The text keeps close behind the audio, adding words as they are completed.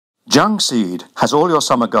Jung Seed has all your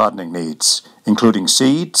summer gardening needs, including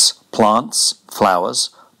seeds, plants,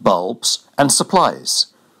 flowers, bulbs, and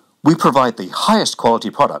supplies. We provide the highest quality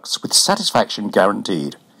products with satisfaction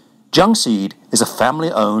guaranteed. Jung Seed is a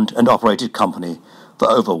family-owned and operated company for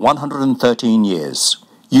over 113 years.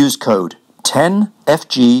 Use code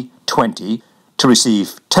 10FG20 to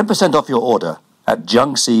receive 10% off your order at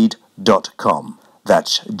jungseed.com.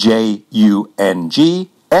 That's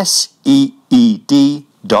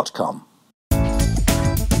JUNGSEED.com.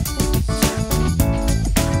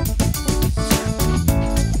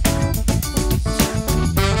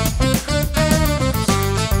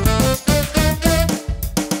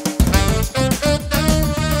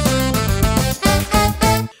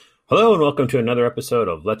 Hello and welcome to another episode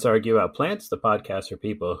of Let's Argue About Plants, the podcast for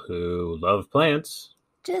people who love plants.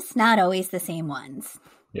 Just not always the same ones.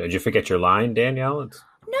 Did you forget your line, Danielle?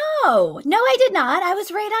 No, I did not. I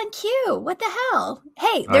was right on cue. What the hell?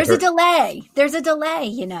 Hey, there's a delay. There's a delay,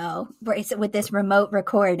 with this remote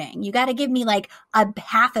recording. You got to give me like a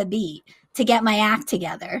half a beat to get my act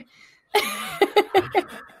together.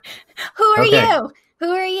 Who are you?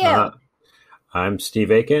 I'm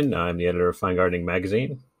Steve Aiken. I'm the editor of Fine Gardening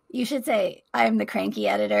Magazine. You should say I'm the cranky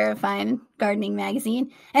editor of Fine Gardening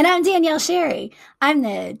Magazine. And I'm Danielle Sherry. I'm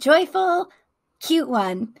the joyful, cute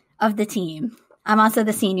one of the team. I'm also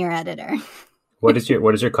the senior editor. What does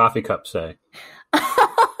your coffee cup say?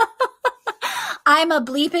 I'm a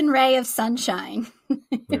bleeping ray of sunshine.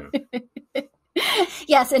 Yeah.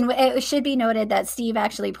 Yes, and it should be noted that Steve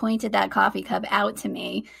actually pointed that coffee cup out to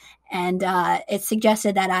me, and it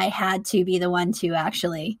suggested that I had to be the one to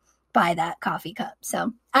actually buy that coffee cup.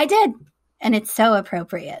 So I did, and it's so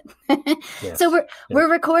appropriate. Yes. So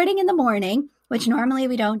we're recording in the morning, which normally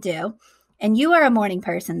we don't do. And you are a morning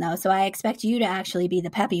person, though, so I expect you to actually be the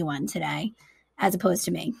peppy one today, as opposed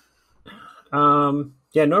to me.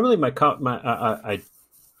 Yeah, normally my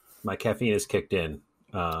caffeine is kicked in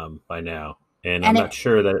by now, and I'm not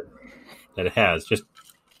sure that it has. Just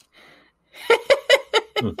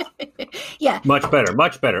yeah, much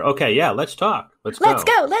better. Okay, yeah, let's talk. Let's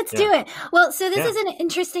go. Let's do it. Well, so this is an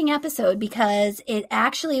interesting episode because it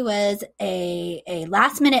actually was a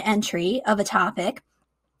last minute entry of a topic.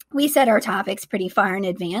 We set our topics pretty far in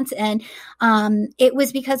advance, and it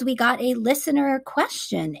was because we got a listener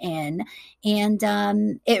question in, and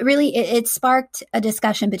it sparked a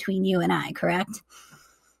discussion between you and I, correct?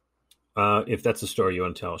 If that's a story you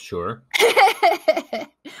want to tell, sure.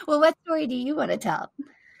 Well, what story do you want to tell?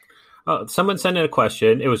 Someone sent in a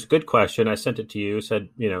question. It was a good question. I sent it to you, said,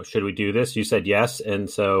 should we do this? You said yes, and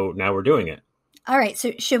so now we're doing it. All right,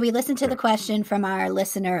 so should we listen to the question from our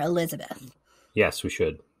listener, Elizabeth? Yes, we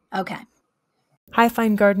should. Okay. Hi,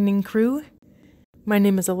 Fine Gardening crew. My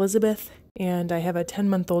name is Elizabeth, and I have a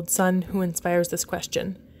 10-month-old son who inspires this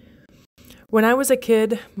question. When I was a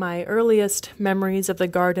kid, my earliest memories of the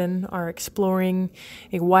garden are exploring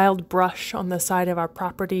a wild brush on the side of our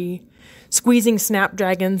property, squeezing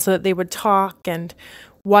snapdragons so that they would talk, and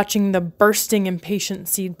watching the bursting impatient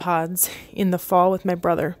seed pods in the fall with my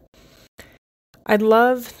brother. I'd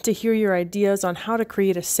love to hear your ideas on how to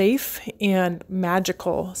create a safe and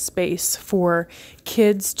magical space for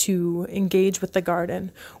kids to engage with the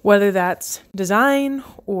garden, whether that's design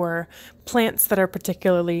or plants that are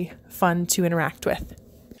particularly fun to interact with.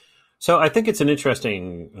 So I think it's an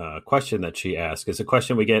interesting question that she asked. It's a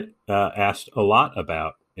question we get asked a lot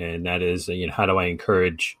about, and that is, how do I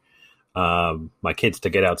encourage my kids to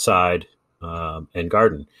get outside and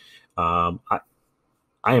garden?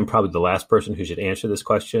 I am probably the last person who should answer this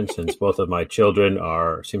question since both of my children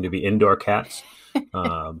seem to be indoor cats.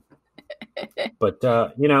 But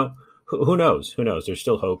who knows? Who knows? There's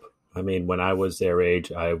still hope. I mean, when I was their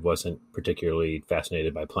age, I wasn't particularly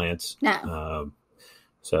fascinated by plants. No.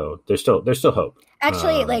 So there's still hope.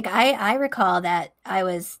 Actually, I recall that I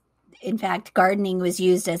was, in fact, gardening was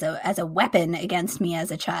used as a weapon against me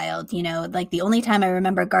as a child. The only time I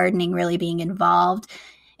remember gardening really being involved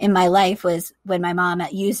in my life was when my mom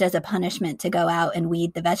used as a punishment to go out and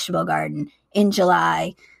weed the vegetable garden in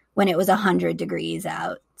July when it was 100 degrees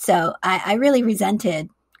out. So I really resented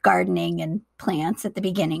gardening and plants at the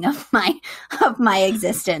beginning of my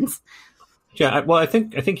existence. Yeah, well, I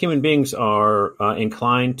think human beings are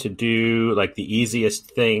inclined to do like the easiest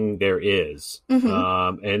thing there is,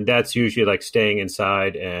 and that's usually like staying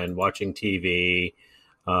inside and watching TV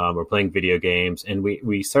or playing video games, and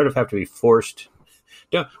we sort of have to be forced.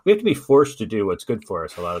 We have to be forced to do what's good for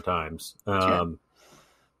us a lot of times. Sure.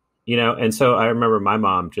 And so I remember my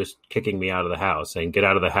mom just kicking me out of the house, saying, "Get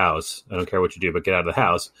out of the house. I don't care what you do, but get out of the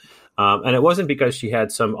house." And it wasn't because she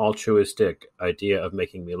had some altruistic idea of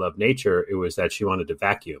making me love nature. It was that she wanted to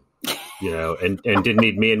vacuum, and didn't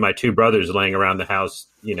need me and my two brothers laying around the house,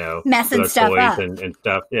 messing with stuff toys up. and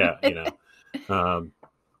stuff. Yeah.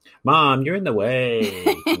 Mom, you're in the way.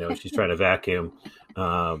 She's trying to vacuum.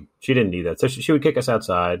 She didn't need that. So she would kick us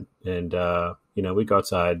outside and, we'd go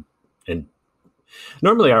outside, and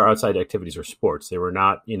normally our outside activities were sports. They were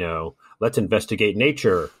not, let's investigate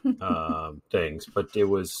nature, things, but it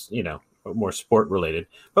was, more sport related.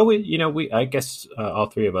 But I guess all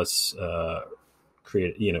three of us,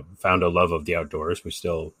 found a love of the outdoors. We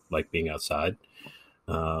still like being outside.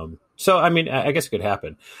 So, I mean, I guess it could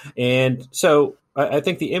happen. And so I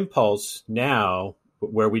think the impulse now,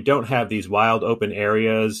 where we don't have these wild open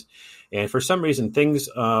areas, and for some reason things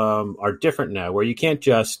are different now, where you can't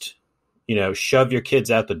just, shove your kids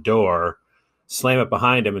out the door, slam it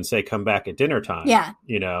behind them and say, come back at dinner time. Yeah.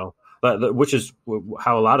 But which is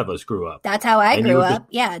how a lot of us grew up. That's how I grew up.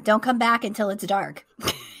 Yeah. Don't come back until it's dark.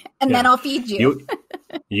 And then I'll feed you.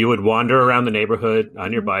 You would wander around the neighborhood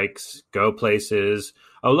on your bikes, go places.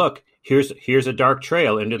 Oh, look, here's a dark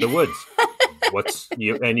trail into the woods.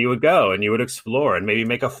 And you would go and you would explore and maybe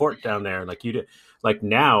make a fort down there. Like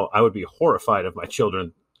now I would be horrified if my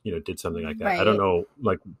children, did something like that. Right. I don't know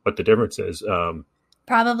what the difference is.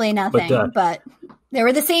 Probably nothing, but there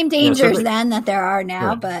were the same dangers then that there are now,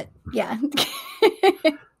 right. But yeah,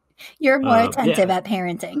 you're more attentive at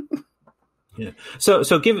parenting. Yeah.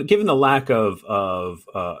 So given the lack of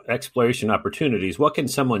exploration opportunities, what can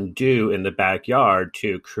someone do in the backyard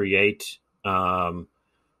to create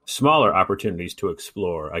smaller opportunities to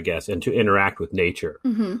explore, I guess, and to interact with nature?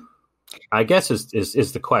 Mm-hmm. I guess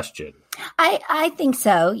is the question. I think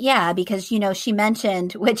so. Yeah. Because, she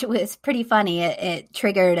mentioned, which was pretty funny. It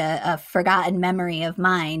triggered a forgotten memory of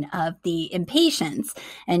mine of the impatiens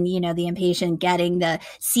and, the impatient getting the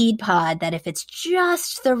seed pod that if it's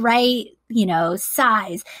just the right,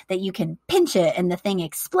 size that you can pinch it and the thing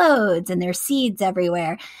explodes and there's seeds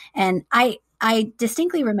everywhere. And I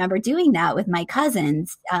distinctly remember doing that with my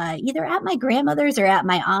cousins, either at my grandmother's or at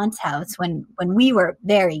my aunt's house when we were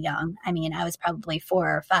very young. I mean, I was probably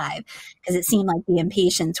 4 or 5 because it seemed like the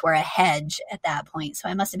impatiens were a hedge at that point. So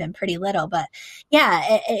I must have been pretty little. But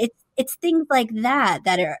yeah, it's things like that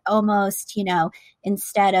are almost,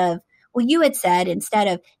 instead of, well, you had said instead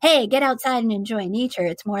of, hey, get outside and enjoy nature,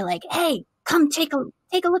 it's more like, hey, come take a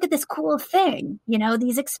look at this cool thing,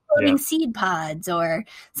 these exploding seed pods or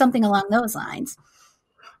something along those lines.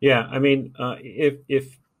 Yeah. I mean,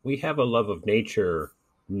 if we have a love of nature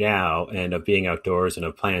now and of being outdoors and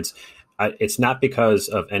of plants, it's not because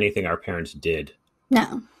of anything our parents did.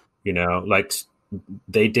 No.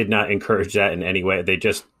 They did not encourage that in any way. They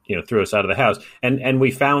just, threw us out of the house and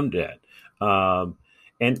we found it. And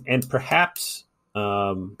perhaps,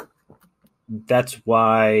 that's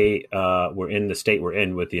why we're in the state we're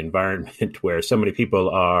in with the environment, where so many people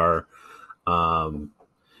are not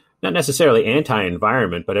necessarily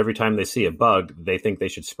anti-environment, but every time they see a bug, they think they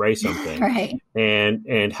should spray something. Right.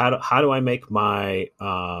 And how do I make my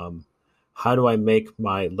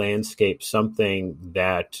landscape something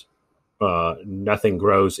that nothing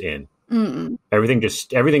grows in? Mm-mm. Everything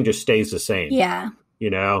just stays the same. Yeah.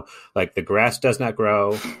 Like the grass does not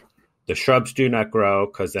grow. The shrubs do not grow,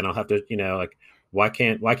 because then I'll have to, why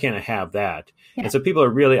can't I have that? Yeah. And so people are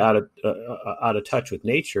really out of touch with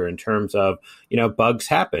nature in terms of, bugs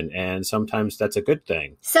happen, and sometimes that's a good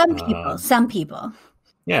thing. Some people.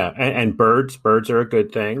 Yeah, and birds are a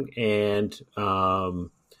good thing, and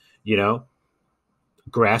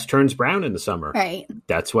grass turns brown in the summer. Right.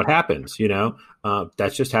 That's what happens.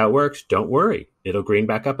 That's just how it works. Don't worry. It'll green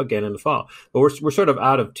back up again in the fall. But we're sort of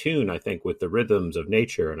out of tune, I think, with the rhythms of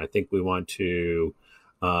nature. And I think we want to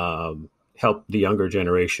help the younger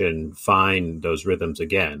generation find those rhythms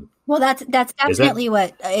again. Well, that's definitely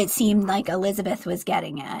what it seemed like Elizabeth was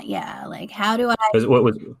getting at. Yeah. Like, how do I...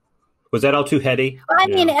 Was that all too heady? Well, I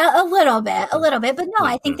mean, a little bit, but no,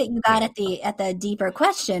 I think that you got at the deeper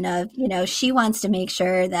question of, she wants to make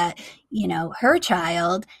sure that, her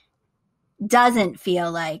child doesn't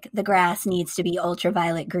feel like the grass needs to be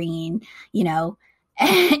ultraviolet green, in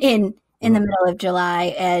the middle of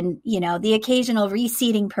July, and, the occasional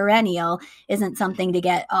reseeding perennial isn't something to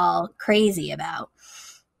get all crazy about.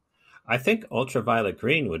 I think ultraviolet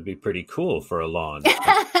green would be pretty cool for a lawn.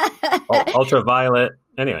 Ultraviolet.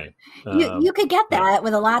 Anyway, you could get that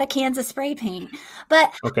with a lot of cans of spray paint.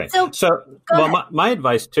 But okay, so my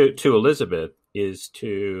advice to Elizabeth is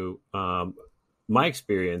to my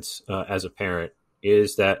experience as a parent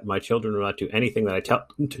is that my children will not do anything that I tell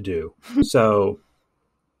them to do. So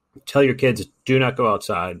tell your kids, do not go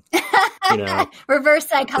outside. Reverse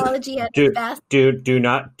psychology at its best. Do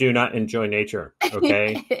not enjoy nature.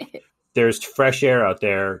 Okay. There's fresh air out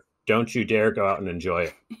there. Don't you dare go out and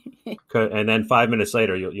enjoy it. And then 5 minutes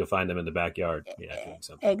later, you'll find them in the backyard. Yeah, doing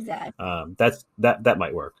something. Exactly. That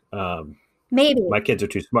might work. Maybe my kids are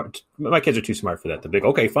too smart. My kids are too smart for that. The big,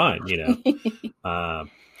 okay, fine,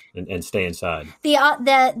 and stay inside.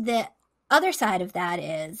 The other side of that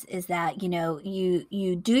is that,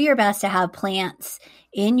 you do your best to have plants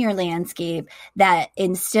in your landscape that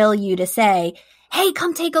instill you to say, hey,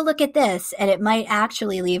 come take a look at this. And it might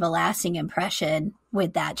actually leave a lasting impression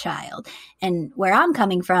with that child. And where I'm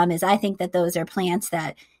coming from is I think that those are plants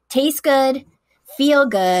that taste good, feel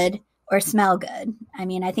good, or smell good. I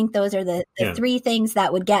mean, I think those are the three things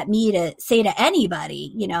that would get me to say to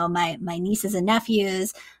anybody, my nieces and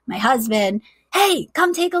nephews, my husband, hey,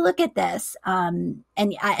 come take a look at this. And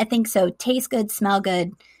I think so. Taste good, smell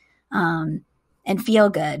good, and feel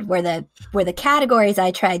good were the categories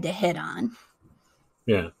I tried to hit on.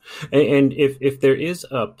 Yeah. And if there is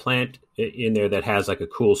a plant in there that has like a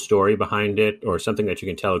cool story behind it or something that you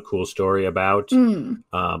can tell a cool story about,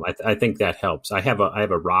 I think that helps. I have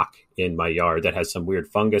a rock in my yard that has some weird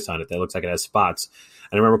fungus on it that looks like it has spots.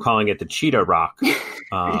 And I remember calling it the cheetah rock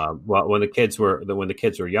when the kids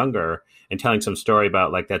were younger, and telling some story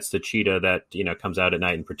about like that's the cheetah that comes out at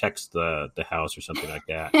night and protects the house or something like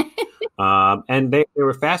that. And they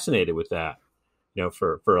were fascinated with that.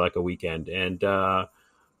 For like a weekend. And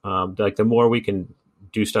like the more we can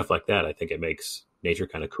do stuff like that, I think it makes nature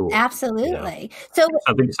kind of cool. Absolutely. So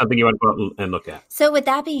something you want to go out and look at. So with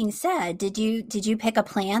that being said, did you pick a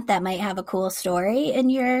plant that might have a cool story in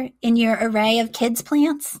your array of kids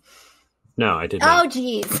plants? No, I did not. Oh,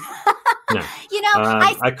 geez. No.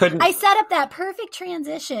 I couldn't. I set up that perfect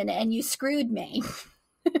transition and you screwed me.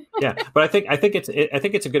 Yeah, but I think it's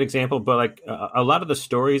a good example. But like a lot of the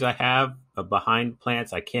stories I have behind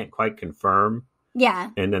plants, I can't quite confirm. Yeah,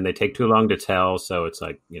 and then they take too long to tell, so it's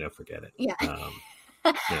like forget it. Yeah.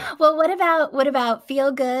 Yeah. Well, what about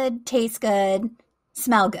feel good, taste good,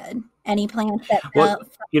 smell good? Any plants that? Well,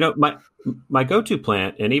 my go-to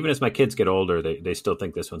plant, and even as my kids get older, they still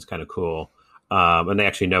think this one's kind of cool, and they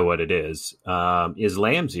actually know what it is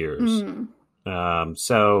lamb's ears.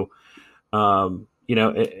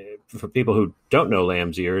 For people who don't know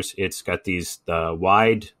lamb's ears, it's got these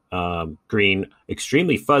wide, green,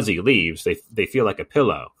 extremely fuzzy leaves. They feel like a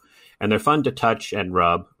pillow, and they're fun to touch and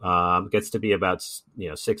rub. It gets to be about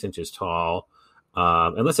 6 inches tall,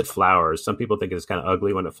 unless it flowers. Some people think it's kind of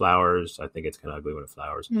ugly when it flowers. I think it's kind of ugly when it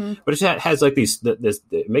flowers, but it has like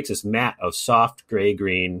it makes this mat of soft gray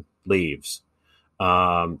green leaves.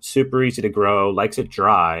 Super easy to grow. Likes it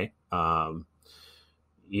dry.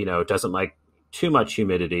 It doesn't like too much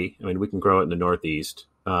humidity. I mean, we can grow it in the Northeast.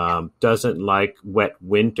 Doesn't like wet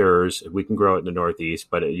winters. We can grow it in the Northeast,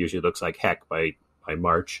 but it usually looks like heck by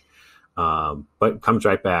March. But comes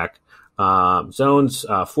right back. Zones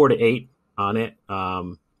 4 to 8 on it.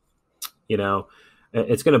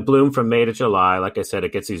 It's going to bloom from May to July. Like I said,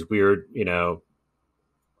 it gets these weird,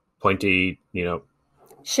 pointy,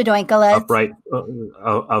 Shadionkala's upright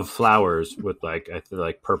of flowers with like I feel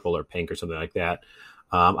like purple or pink or something like that.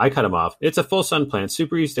 I cut them off. It's a full sun plant,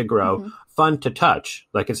 super easy to grow, fun to touch.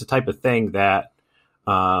 Like it's the type of thing that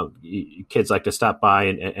kids like to stop by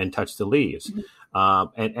and touch the leaves.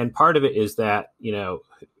 And part of it is that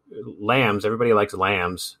lambs. Everybody likes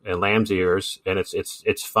lambs and lamb's ears, and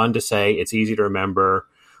it's fun to say. It's easy to remember.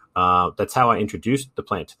 That's how I introduced the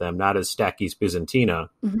plant to them, not as Stachys byzantina,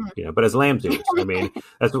 but as lamb's ears. I mean,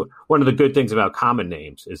 that's one of the good things about common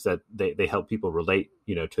names is that they help people relate,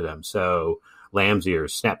 to them. So lamb's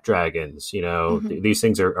ears, snapdragons, these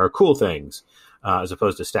things are cool things, as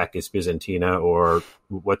opposed to Stachys byzantina or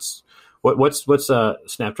what's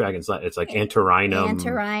snapdragons? It's like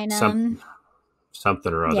Antirrhinum,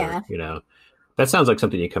 something or other, that sounds like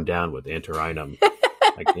something you come down with, Antirrhinum.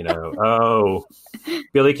 Oh,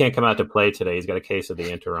 Billy can't come out to play today. He's got a case of the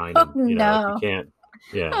Antirrhinum. No. You can't.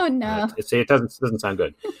 Yeah. Oh no. It doesn't sound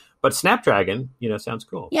good. But Snapdragon, sounds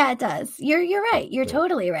cool. Yeah, it does. You're right. You're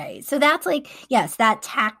totally right. So that's like, yes, that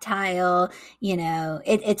tactile,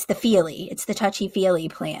 it's the feely, it's the touchy-feely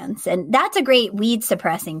plants. And that's a great weed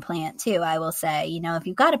suppressing plant too, I will say. If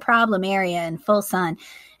you've got a problem area in full sun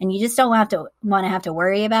and you just don't want to have to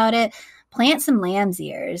worry about it, plant some lamb's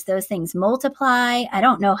ears. Those things multiply. I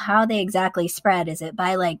don't know how they exactly spread. Is it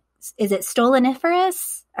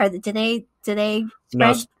stoloniferous? Or do they spread?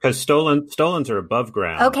 No, because stolons are above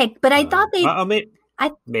ground. Okay, but I thought they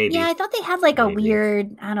Maybe. Yeah, I thought they had like a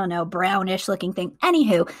weird, I don't know, brownish looking thing.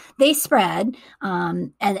 Anywho, they spread,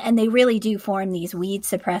 and they really do form these weed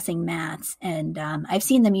suppressing mats. And I've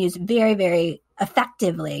seen them used very, very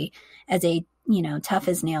effectively as a, tough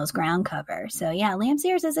as nails ground cover. So yeah, lamb's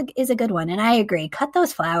ears is a good one. And I agree. Cut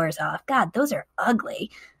those flowers off. God, those are ugly.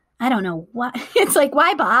 I don't know why. It's like,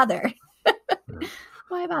 why bother?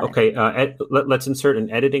 Why bother? Okay, let's insert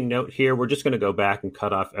an editing note here. We're just going to go back and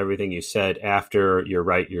cut off everything you said after you're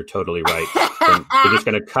right. You're totally right. We're just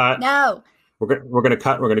going to cut. No. We're going to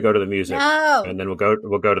cut. We're going to go to the music. No. And then we'll go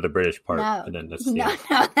to the British part. No. And then No,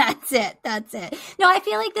 that's it. That's it. No, I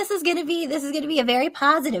feel like this is going to be a very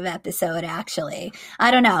positive episode, actually.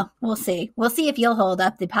 I don't know. We'll see. We'll see if you'll hold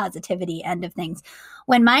up the positivity end of things.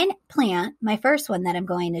 When mine plant, my first one that I'm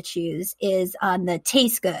going to choose is on the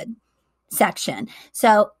taste good section.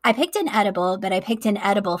 So I picked an edible, but I picked an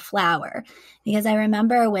edible flower because I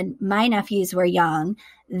remember when my nephews were young,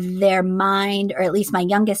 their mind, or at least my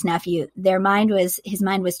youngest nephew, his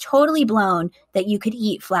mind was totally blown that you could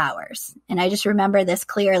eat flowers. And I just remember this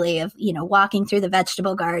clearly of, walking through the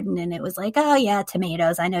vegetable garden and it was like, oh yeah,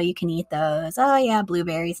 tomatoes, I know you can eat those. Oh yeah,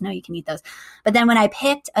 blueberries, no, you can eat those. But then when I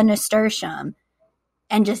picked a nasturtium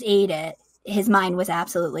and just ate it, his mind was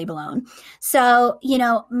absolutely blown. So,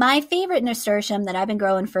 my favorite nasturtium that I've been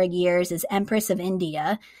growing for years is Empress of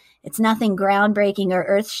India. It's nothing groundbreaking or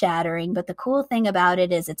earth-shattering, but the cool thing about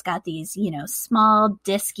it is it's got these, small,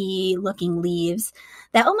 disky-looking leaves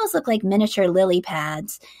that almost look like miniature lily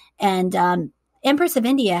pads. And Empress of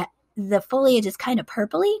India, the foliage is kind of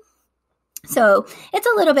purpley. So it's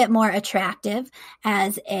a little bit more attractive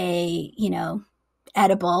as a,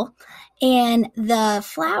 edible. And the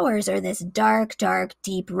flowers are this dark,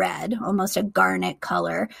 deep red, almost a garnet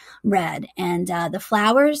color red. And the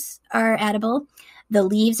flowers are edible. The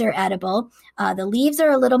leaves are edible. The leaves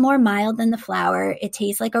are a little more mild than the flower. It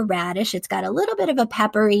tastes like a radish. It's got a little bit of a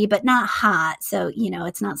peppery, but not hot. So,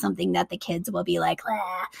 it's not something that the kids will be like,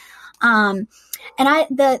 and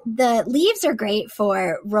the leaves are great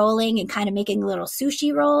for rolling and kind of making little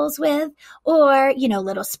sushi rolls with, or,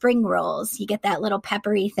 little spring rolls. You get that little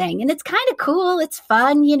peppery thing and it's kind of cool. It's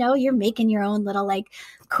fun. You're making your own little like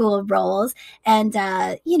cool rolls and,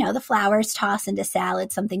 the flowers toss into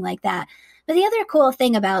salad, something like that. But the other cool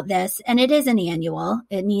thing about this, and it is an annual,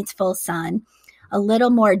 it needs full sun, a little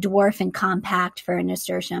more dwarf and compact for a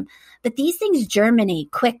nasturtium, but these things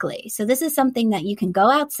germinate quickly. So this is something that you can go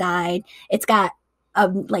outside. It's got a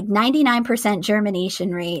like 99%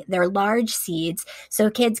 germination rate. They're large seeds, so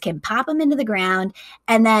kids can pop them into the ground,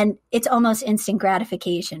 and then it's almost instant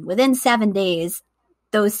gratification. Within 7 days,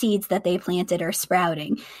 those seeds that they planted are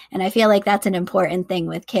sprouting. And I feel like that's an important thing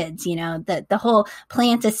with kids, the whole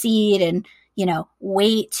plant a seed and,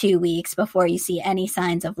 wait 2 weeks before you see any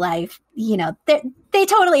signs of life. They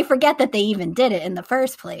totally forget that they even did it in the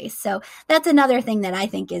first place. So that's another thing that I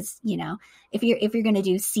think is, if you're going to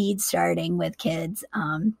do seed starting with kids,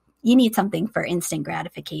 you need something for instant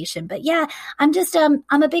gratification. But yeah, I'm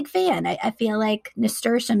a big fan. I feel like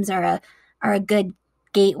nasturtiums are a good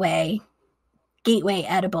gateway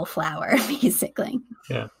edible flower, basically.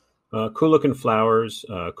 Yeah. Cool looking flowers,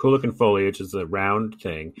 cool looking foliage is the round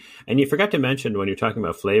thing. And you forgot to mention when you're talking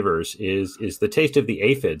about flavors is the taste of the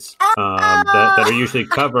aphids that are usually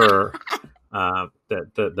cover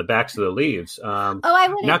the backs of the leaves. I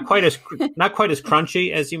wouldn't. Not quite as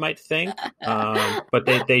crunchy as you might think, but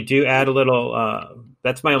they do add a little.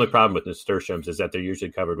 That's my only problem with nasturtiums is that they're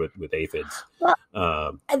usually covered with aphids.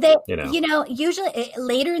 Well, usually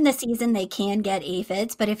later in the season they can get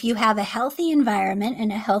aphids, but if you have a healthy environment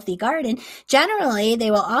and a healthy garden, generally they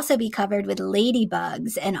will also be covered with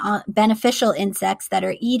ladybugs and beneficial insects that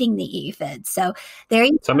are eating the aphids. So there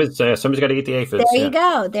you somebody's got to eat the aphids.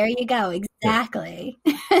 There you go. Exactly.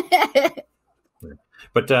 Yeah.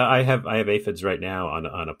 But I have aphids right now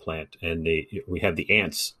on a plant, and we have the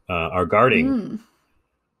ants are guarding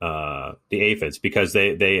the aphids because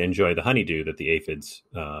they enjoy the honeydew that the aphids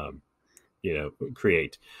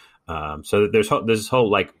create. So there's this whole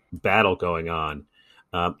like battle going on,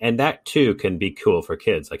 and that too can be cool for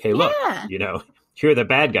kids. Like, hey, look, here are the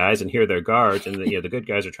bad guys and here are their guards, and the good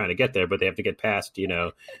guys are trying to get there, but they have to get past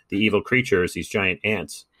the evil creatures, these giant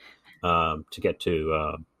ants, to get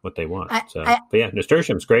to what they want. But yeah,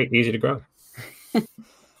 nasturtium's great, easy to grow.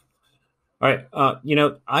 All right.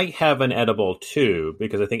 I have an edible too,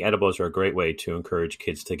 because I think edibles are a great way to encourage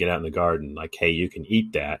kids to get out in the garden. Like, hey, you can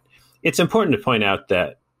eat that. It's important to point out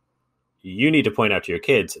that you need to point out to your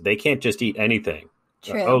kids, they can't just eat anything.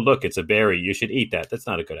 True. Oh, look, it's a berry. You should eat that. That's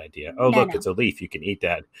not a good idea. Oh, look, it's a leaf. You can eat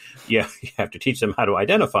that. Yeah, you have to teach them how to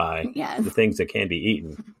identify the things that can be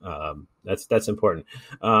eaten. That's important.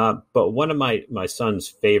 But one of my son's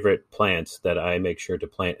favorite plants that I make sure to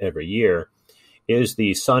plant every year is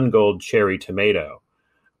the Sun Gold cherry tomato.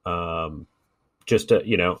 Everyone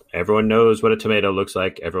knows what a tomato looks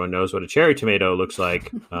like. Everyone knows what a cherry tomato looks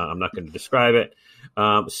like. I'm not going to describe it.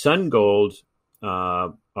 Sun Gold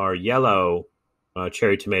are yellow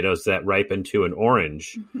cherry tomatoes that ripen to an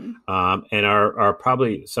orange, and are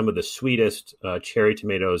probably some of the sweetest cherry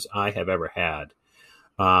tomatoes I have ever had.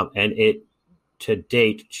 To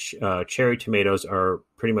date, cherry tomatoes are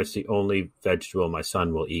pretty much the only vegetable my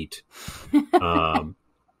son will eat.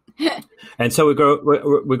 And so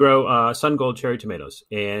we grow Sun Gold cherry tomatoes,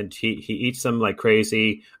 and he eats them like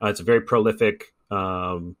crazy. It's very prolific.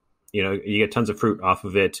 You get tons of fruit off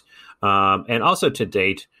of it. And also to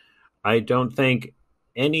date, I don't think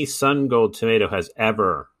any Sun Gold tomato has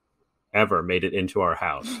ever made it into our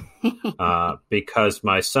house, because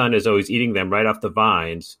my son is always eating them right off the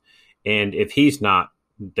vines. And if he's not,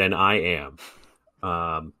 then I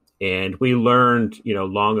am. And we learned,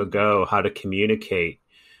 long ago how to communicate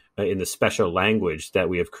in the special language that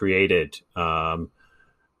we have created.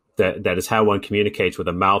 That is how one communicates with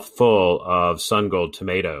a mouthful of Sun Gold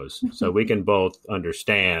tomatoes. So we can both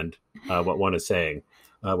understand what one is saying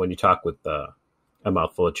when you talk with a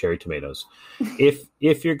mouthful of cherry tomatoes.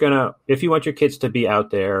 If you want your kids to be out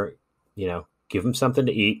there, give them something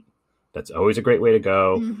to eat. That's always a great way to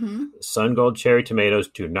go. Mm-hmm. Sun Gold cherry tomatoes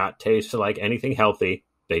do not taste like anything healthy.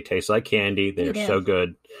 They taste like candy. They're so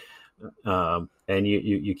good. And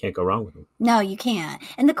you can't go wrong with them. No, you can't.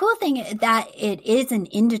 And the cool thing is that it is an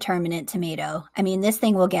indeterminate tomato. I mean, this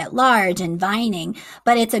thing will get large and vining,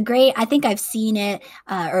 but it's I think I've seen it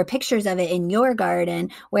or pictures of it in your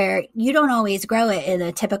garden where you don't always grow it in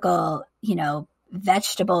a typical,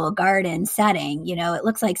 vegetable garden setting. It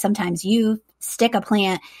looks like sometimes you stick a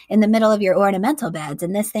plant in the middle of your ornamental beds,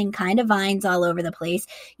 and this thing kind of vines all over the place.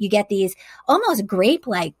 You get these almost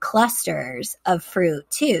grape-like clusters of fruit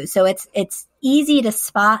too. So it's easy to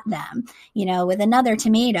spot them. With another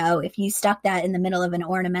tomato, if you stuck that in the middle of an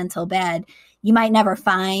ornamental bed, you might never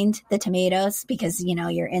find the tomatoes because,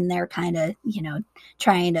 you're in there kind of,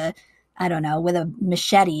 trying to, I don't know, with a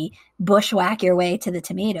machete, bushwhack your way to the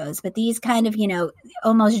tomatoes. But these kind of,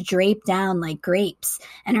 almost drape down like grapes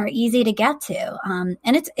and are easy to get to. And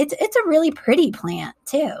it's a really pretty plant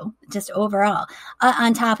too, just overall,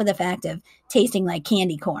 on top of the fact of tasting like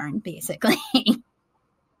candy corn, basically. It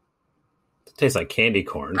tastes like candy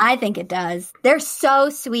corn. I think it does. They're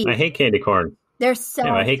so sweet. I hate candy corn. They're so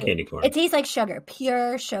I hate candy corn. It tastes like sugar,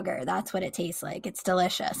 pure sugar. That's what it tastes like. It's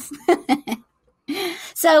delicious.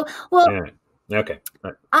 So, okay.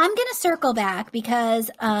 Right. I'm going to circle back because,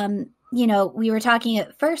 we were talking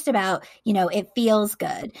at first about, it feels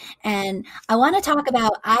good. And I want to talk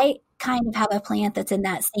about, I kind of have a plant that's in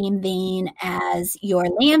that same vein as your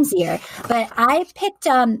lamb's ear, but I picked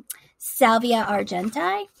Salvia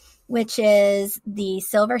argentae, which is the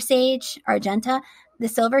silver sage argenta, the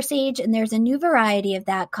silver sage. And there's a new variety of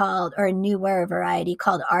that a newer variety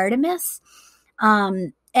called Artemis.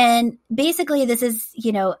 And basically this is,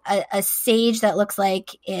 a sage that looks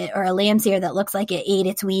like it, or a lamb's ear that looks like it ate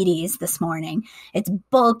its Wheaties this morning. It's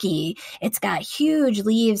bulky. It's got huge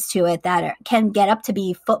leaves to it that can get up to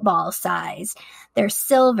be football size. They're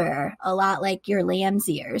silver, a lot like your lamb's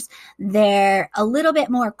ears. They're a little bit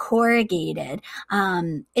more corrugated.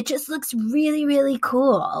 It just looks really, really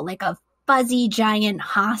cool, like a fuzzy giant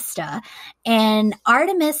hosta. And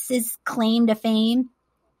Artemis's claim to fame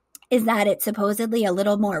is that it's supposedly a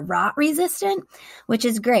little more rot resistant, which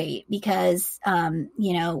is great because,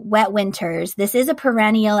 wet winters, this is a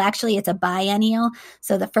perennial. Actually, it's a biennial.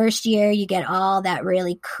 So the first year you get all that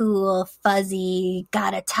really cool, fuzzy,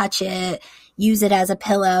 gotta touch it, use it as a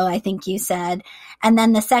pillow, I think you said. And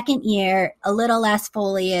then the second year, a little less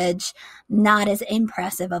foliage, not as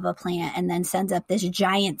impressive of a plant, and then sends up this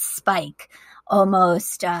giant spike,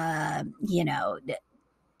 almost,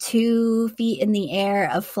 2 feet in the air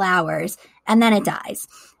of flowers, and then it dies.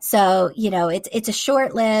 So, it's a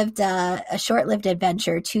short-lived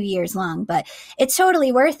adventure, 2 years long, but it's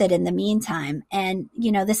totally worth it in the meantime. And,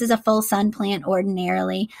 this is a full sun plant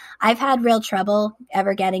ordinarily. I've had real trouble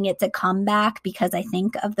ever getting it to come back because I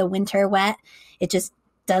think of the winter wet. It just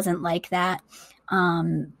doesn't like that.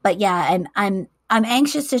 But yeah, I'm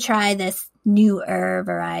anxious to try this newer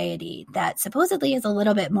variety that supposedly is a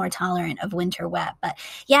little bit more tolerant of winter wet. But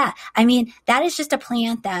yeah, I mean, that is just a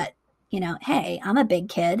plant that hey, I'm a big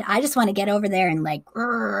kid. I just want to get over there and like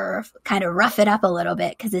kind of rough it up a little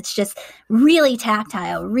bit because it's just really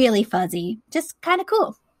tactile, really fuzzy, just kind of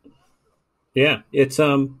cool. Yeah, it's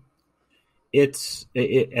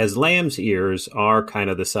as lamb's ears are kind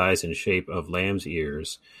of the size and shape of lamb's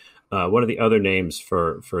ears. One of the other names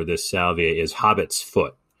for this salvia is hobbit's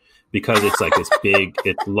foot, because it's like this big,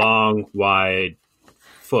 it's long, wide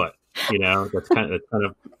foot. That's kind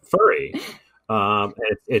of furry. And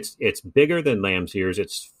it's bigger than lamb's ears.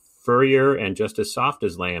 It's furrier and just as soft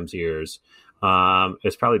as lamb's ears.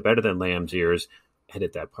 It's probably better than lamb's ears.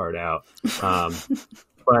 Edit that part out.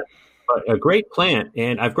 But a great plant,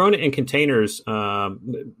 and I've grown it in containers 5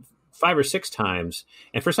 or 6 times.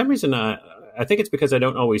 And for some reason, I think it's because I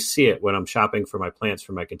don't always see it when I'm shopping for my plants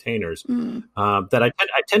for my containers, that I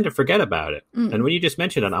tend to forget about it. And when you just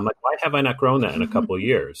mentioned it, I'm like, why have I not grown that in a couple of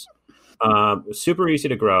years? Super easy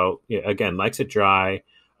to grow. Again, likes it dry.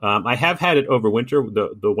 I have had it over winter.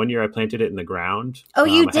 The 1 year I planted it in the ground. Oh,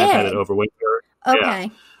 you did? I have had it over winter.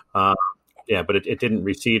 Okay. Yeah, but it didn't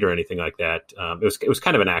reseed or anything like that. It was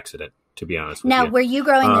kind of an accident, to be honest with now, you. were you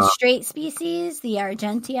growing the straight species, the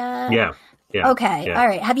Argentia? Yeah. Okay. Yeah. All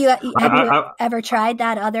right. Have you ever tried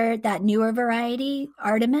that newer variety,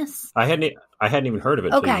 Artemis? I hadn't even heard of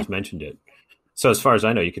it until you just mentioned it. So as far as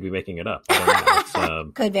I know, you could be making it up. I don't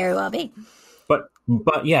know. Could very well be.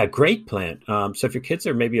 But yeah, great plant. So if your kids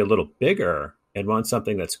are maybe a little bigger and want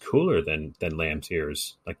something that's cooler than lamb's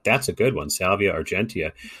ears, like that's a good one, Salvia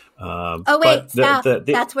argentea. Stop.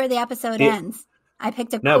 That's where the episode ends. I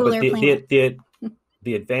picked a cooler plant.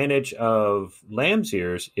 The advantage of lamb's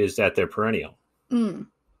ears is that they're perennial.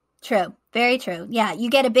 True. Very true. Yeah, you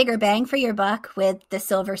get a bigger bang for your buck with the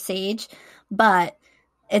silver sage, but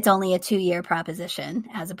it's only a 2-year proposition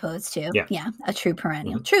as opposed to a true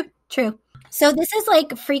perennial. Mm-hmm. True. So this is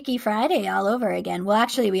like Freaky Friday all over again. Well,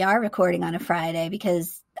 actually, we are recording on a Friday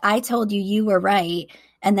because I told you were right,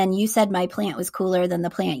 and then you said my plant was cooler than the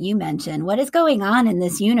plant you mentioned. What is going on in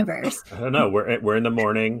this universe? I don't know. We're in the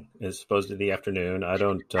morning as opposed to the afternoon. I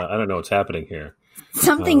don't know what's happening here.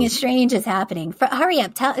 Something strange is happening. Hurry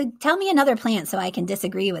up! Tell me another plant so I can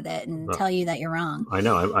disagree with it and tell you that you're wrong. I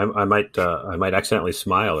know. I might accidentally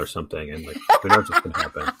smile or something, and like who knows what's going to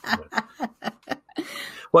happen.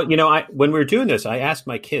 Well, when we were doing this, I asked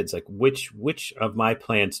my kids, like, which of my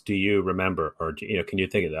plants do you remember, or can you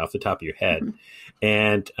think of it off the top of your head? Mm-hmm.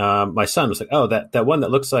 And my son was like, "Oh, that one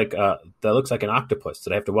that looks like an octopus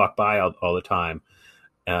that I have to walk by all the time."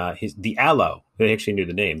 He's the aloe. They actually knew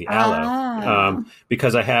the name, the aloe,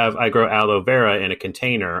 because I grow aloe vera in a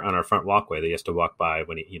container on our front walkway that he has to walk by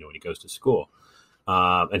when he goes to school,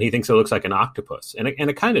 and he thinks it looks like an octopus, and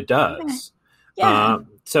it kind of does. Yeah.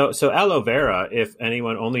 So aloe vera, if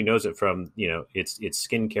anyone only knows it from its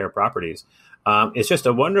skincare properties, it's just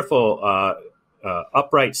a wonderful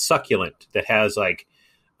upright succulent that has like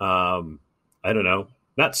I don't know,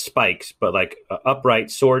 not spikes, but like upright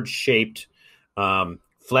sword shaped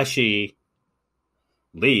fleshy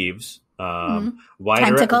leaves, wider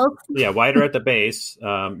tentacles. Wider at the base,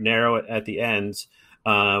 narrow at the ends.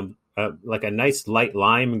 Like a nice light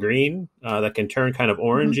lime green that can turn kind of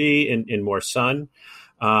orangey in more sun.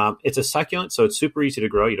 It's a succulent, so it's super easy to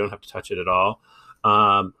grow. You don't have to touch it at all.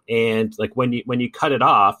 And like when you cut it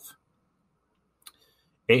off,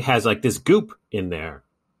 it has like this goop in there,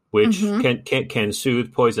 which can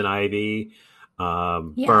soothe poison ivy,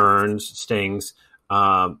 burns, stings,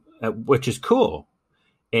 which is cool.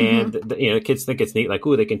 And kids think it's neat, like,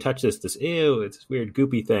 ooh, they can touch this ew, it's this weird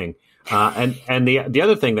goopy thing. And the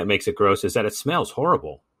other thing that makes it gross is that it smells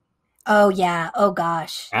horrible. Oh yeah. Oh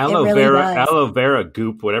gosh. Aloe vera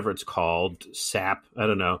goop, whatever it's called, sap, I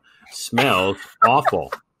don't know, smells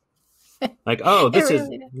awful. Like, oh,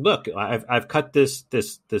 look, I've cut this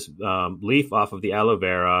leaf off of the aloe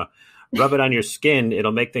vera, rub it on your skin,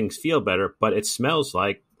 it'll make things feel better, but it smells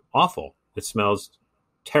like awful. It smells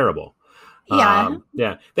terrible. Yeah.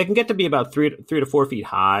 They can get to be about 3 to 4 feet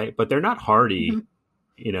high, but they're not hardy,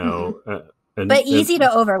 but easy to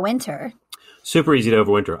overwinter. Super easy to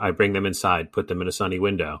overwinter. I bring them inside, put them in a sunny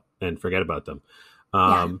window, and forget about them.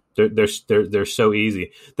 They're so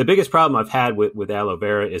easy. The biggest problem I've had with aloe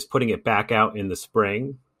vera is putting it back out in the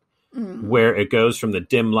spring, where it goes from the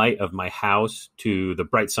dim light of my house to the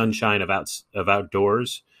bright sunshine of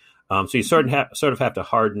outdoors. So you sort of have to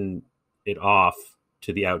harden it off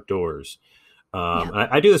to the outdoors.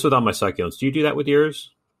 I do this with all my succulents. Do you do that with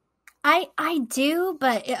yours? I do,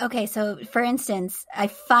 but okay. So for instance, I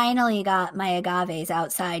finally got my agaves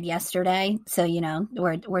outside yesterday. So,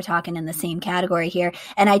 we're talking in the same category here,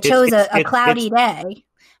 and I chose a cloudy day,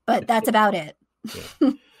 but that's about it.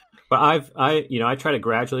 Yeah. But I try to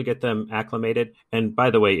gradually get them acclimated. And by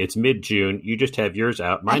the way, it's mid-June. You just have yours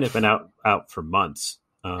out. Mine have been out for months.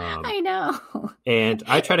 I know. And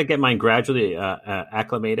I try to get mine gradually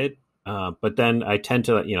acclimated. But then I tend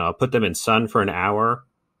to, I'll put them in sun for an hour,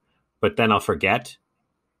 but then I'll forget.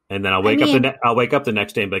 And then I'll wake up the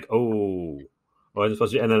next day and be like, oh, I was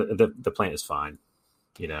supposed to, and then the plant is fine.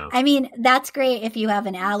 I mean, that's great if you have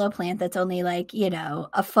an aloe plant that's only like,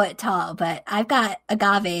 a foot tall, but I've got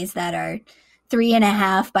agaves that are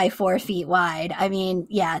 3.5 by 4 feet wide. I mean,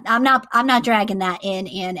 yeah, I'm not dragging that in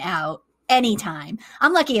and out anytime.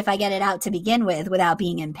 I'm lucky if I get it out to begin with without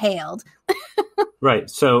being impaled. Right.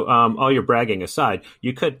 So, all your bragging aside,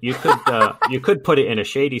 you could put it in a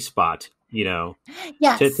shady spot,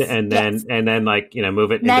 Yes. and then like,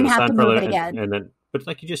 move it then into the sun for a little, and then, but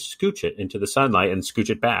like you just scooch it into the sunlight and scooch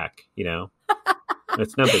it back,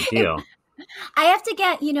 It's no big deal. I have to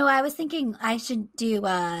get, I was thinking I should do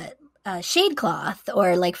a shade cloth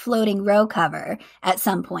or like floating row cover at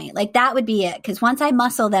some point. Like that would be it. Because once I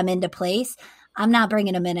muscle them into place, I'm not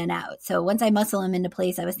bringing them in and out. So once I muscle them into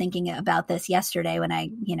place, I was thinking about this yesterday when I,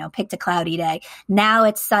 picked a cloudy day. Now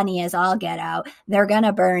it's sunny as all get out. They're going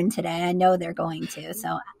to burn today. I know they're going to.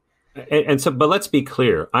 So. But let's be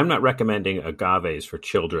clear. I'm not recommending agaves for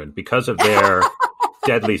children because of their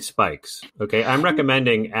deadly spikes. Okay. I'm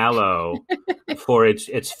recommending aloe for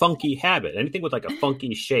its funky habit. Anything with like a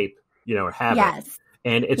funky shape, or habit. Yes.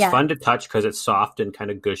 And it's fun to touch because it's soft and kind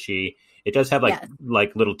of gushy. It does have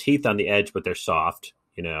like little teeth on the edge, but they're soft,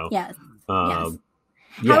 Yes. Yes.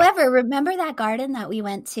 Yeah. However, remember that garden that we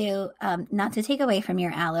went to, not to take away from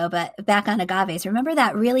your aloe, but back on agaves. Remember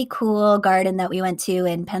that really cool garden that we went to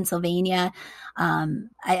in Pennsylvania?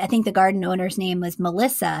 I think the garden owner's name was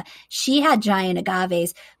Melissa. She had giant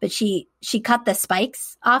agaves, but she cut the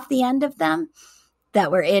spikes off the end of them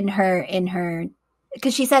that were in her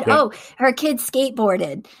because she said, her kids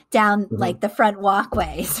skateboarded down like the front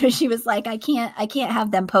walkway. So she was like, I can't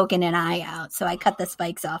have them poking an eye out. So I cut the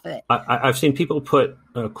spikes off it. I've seen people put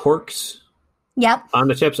corks on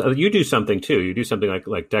the tips. You do something too. You do something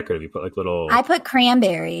like decorative. You put like little. I put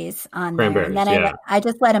cranberries on there. And then I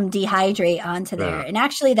just let them dehydrate onto there. And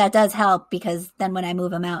actually that does help because then when I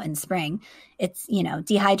move them out in spring, it's,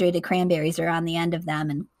 dehydrated cranberries are on the end of them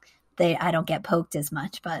and I don't get poked as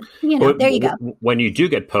much, but there you go. When you do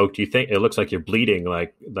get poked, you think it looks like you're bleeding,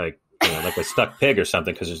 like a stuck pig or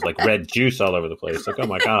something, because there's like red juice all over the place. Like, oh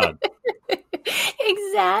my god!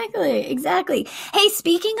 Exactly. Hey,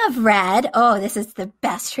 speaking of red, this is the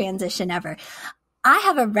best transition ever. I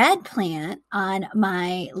have a red plant on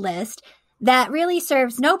my list that really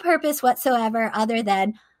serves no purpose whatsoever, other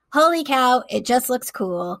than holy cow, it just looks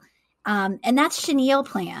cool, and that's chenille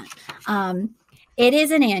plant. It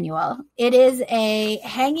is an annual. It is a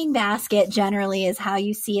hanging basket, generally, is how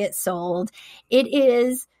you see it sold. It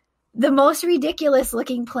is the most ridiculous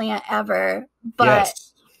looking plant ever, but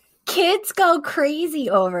kids go crazy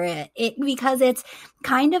over it because it's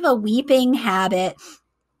kind of a weeping habit,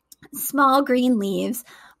 small green leaves,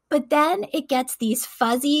 but then it gets these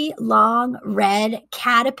fuzzy, long, red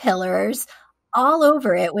caterpillars all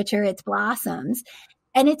over it, which are its blossoms.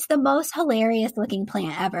 And it's the most hilarious looking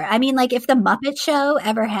plant ever. I mean, like if the Muppet Show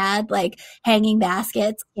ever had like hanging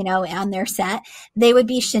baskets, on their set, they would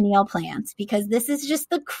be chenille plants because this is just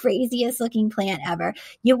the craziest looking plant ever.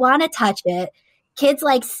 You want to touch it. Kids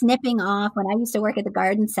like snipping off. When I used to work at the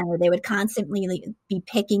garden center, they would constantly be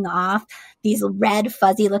picking off these red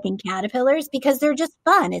fuzzy looking caterpillars because they're just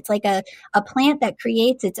fun. It's like a plant that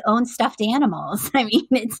creates its own stuffed animals. I mean,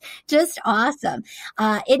 it's just awesome.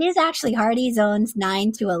 It is actually hardy zones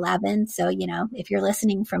 9 to 11. So, if you're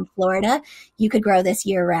listening from Florida, you could grow this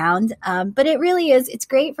year round. But it really is. It's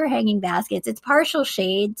great for hanging baskets. It's partial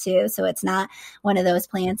shade too. So it's not one of those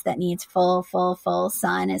plants that needs full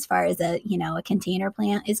sun as far as a container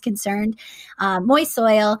plant is concerned. Moist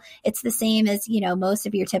soil, it's the same as, most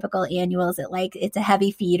of your typical annuals. It's a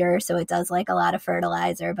heavy feeder, so it does like a lot of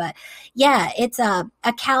fertilizer. But yeah, it's a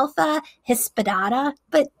Caltha hispidata,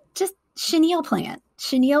 but just chenille plant.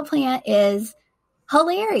 Chenille plant is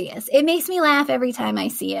hilarious. It makes me laugh every time I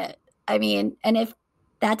see it. I mean, and if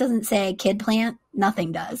that doesn't say kid plant,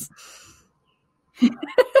 nothing does.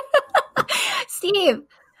 Steve,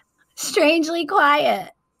 strangely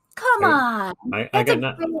quiet. Come on. I got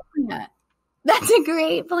nothing. That's a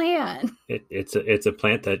great plant. It's a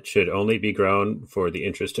plant that should only be grown for the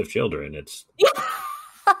interest of children. It's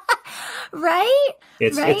right.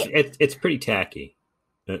 It's pretty tacky.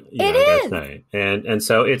 It is, say. And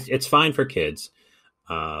so it's fine for kids.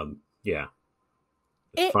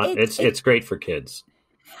 It's great for kids.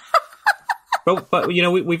 but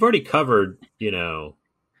we've already covered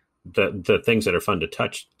the things that are fun to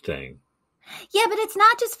touch thing. Yeah, but it's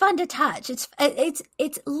not just fun to touch.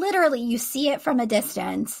 It's literally, you see it from a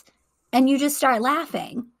distance and you just start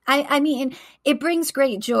laughing. I mean, it brings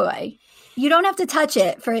great joy. You don't have to touch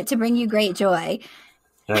it for it to bring you great joy.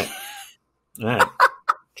 All right.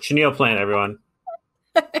 Chenille plant, everyone.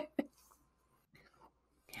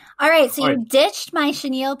 All right, so you ditched my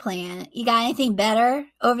chenille plant. You got anything better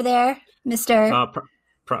over there, Mr.?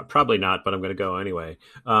 Probably not, but I'm going to go anyway.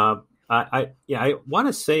 I want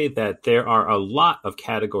to say that there are a lot of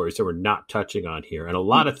categories that we're not touching on here, and a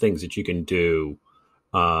lot of things that you can do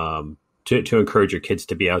to encourage your kids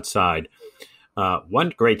to be outside.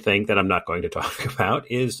 One great thing that I'm not going to talk about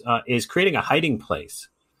is creating a hiding place.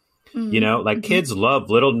 Mm-hmm. Kids love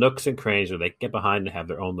little nooks and crannies where they can get behind and have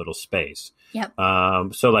their own little space. Yep.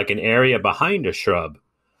 So like an area behind a shrub,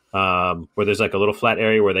 where there's like a little flat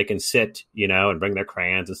area where they can sit, and bring their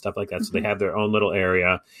crayons and stuff like that. Mm-hmm. So they have their own little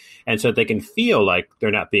area. And so they can feel like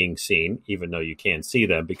they're not being seen, even though you can't see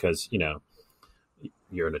them because,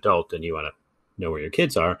 you're an adult and you want to know where your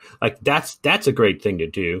kids are. Like that's a great thing to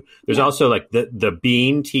do. There's also like the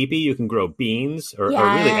bean teepee. You can grow beans or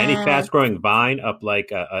really any fast growing vine up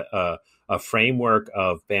like a framework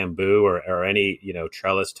of bamboo or any,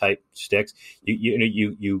 trellis type sticks.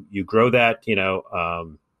 You grow that,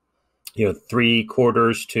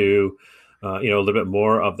 3/4 to, a little bit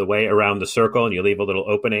more of the way around the circle, and you leave a little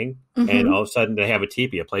opening, and all of a sudden they have a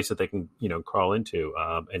teepee, a place that they can, crawl into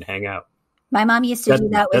and hang out. My mom used to do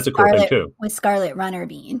that with Scarlet runner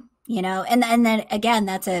bean, and then again,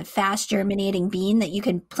 that's a fast germinating bean that you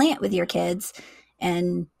can plant with your kids,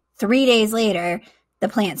 and 3 days later, the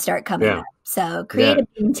plants start coming up. So create a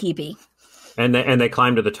bean teepee. And they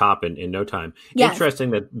climb to the top in no time. Yes.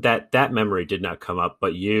 Interesting that memory did not come up,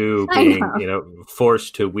 but you being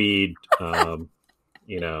forced to weed,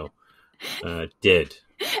 did.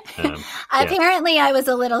 Apparently, I was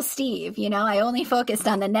a little Steve. I only focused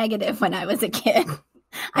on the negative when I was a kid.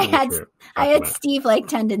 I had Steve-like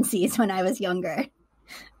tendencies when I was younger.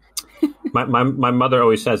 my mother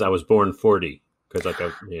always says I was born 40 because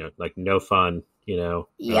like no fun. Yep.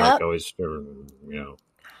 Like always,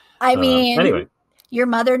 I mean, anyway, your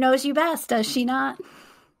mother knows you best, does she not?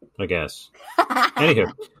 I guess.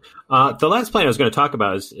 Anywho, the last plant I was going to talk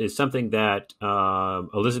about is something that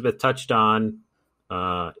Elizabeth touched on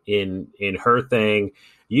in her thing.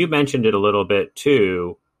 You mentioned it a little bit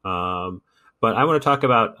too, but I want to talk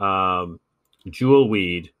about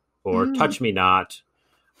jewelweed or touch me not,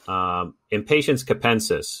 Impatiens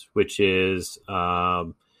capensis, which is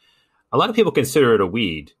a lot of people consider it a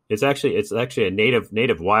weed. It's actually a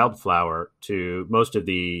native wildflower to most of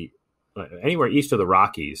the anywhere east of the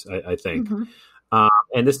Rockies, I think. Mm-hmm.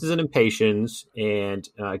 And this is an impatiens, and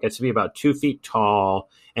it gets to be about 2 feet tall,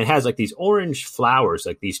 and has like these orange flowers,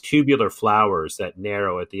 like these tubular flowers that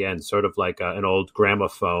narrow at the end, sort of like an old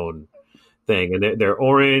gramophone thing. And they're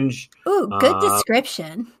orange. Ooh, good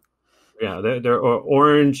description. Yeah, they're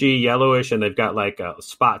orangey, yellowish, and they've got like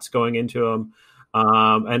spots going into them.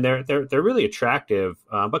 And they're really attractive,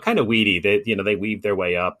 but kind of weedy. They weave their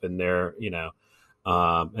way up, and they're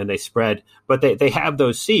and they spread. But they have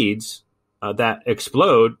those seeds that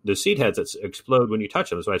explode. The seed heads that explode when you touch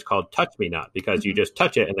them. That's why it's called touch me not, because you just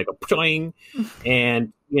touch it and they go pling.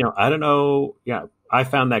 And I don't know. Yeah, I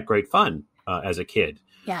found that great fun as a kid.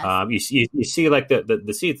 Yeah. You see like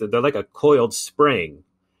the seeds. They're like a coiled spring.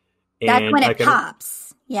 That's when it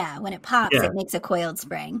pops. Yeah, when it pops, it makes a coiled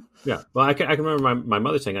spring. Yeah, well, I can remember my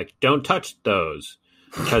mother saying, like, don't touch those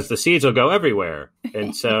because the seeds will go everywhere.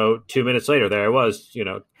 And so 2 minutes later, there I was,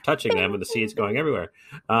 touching them and the seeds going everywhere.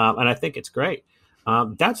 And I think it's great.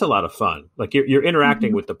 That's a lot of fun. Like you're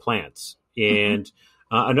interacting with the plants. And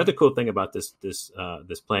another cool thing about this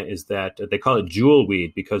plant is that they call it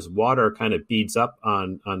jewelweed because water kind of beads up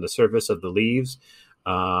on the surface of the leaves.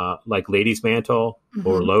 Like lady's mantle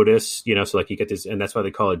or lotus, so like you get this, and that's why they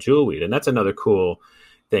call it jewelweed. And that's another cool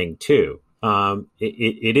thing too.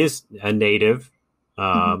 It is a native.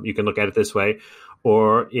 You can look at it this way,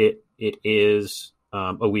 or it is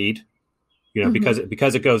a weed,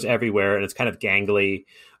 because it goes everywhere and it's kind of gangly,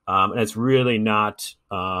 and it's really not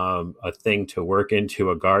a thing to work into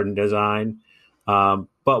a garden design.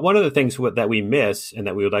 But one of the things that we miss and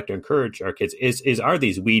that we would like to encourage our kids are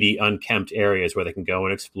these weedy, unkempt areas where they can go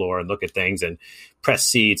and explore and look at things and press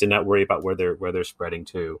seeds and not worry about where they're spreading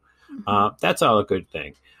to. That's all a good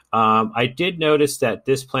thing. I did notice that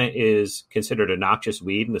this plant is considered a noxious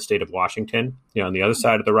weed in the state of Washington, on the other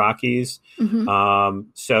side of the Rockies.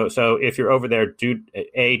 So if you're over there,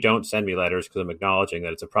 don't send me letters because I'm acknowledging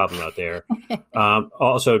that it's a problem out there.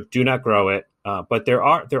 Also, do not grow it. But there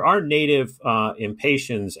are native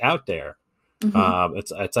impatiens out there. Mm-hmm.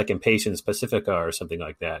 It's like Impatiens pacifica or something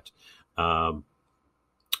like that.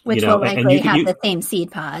 Which will likely have the same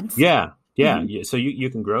seed pods. Yeah. Mm-hmm. So you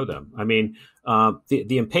can grow them. I mean,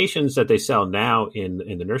 the Impatiens that they sell now in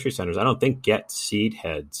the nursery centers, I don't think get seed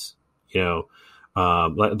heads.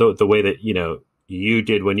 Like the way that you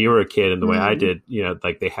did when you were a kid, and the way I did.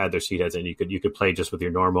 Like they had their seed heads, and you could play just with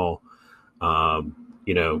your normal,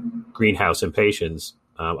 greenhouse Impatiens.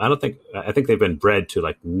 I think they've been bred to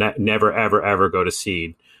like never ever go to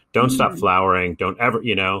seed. Don't stop flowering. Don't ever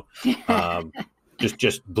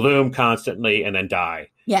just bloom constantly and then die.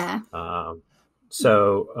 Yeah.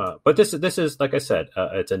 But this is like I said,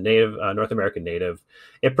 it's a native North American native.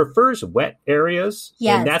 It prefers wet areas,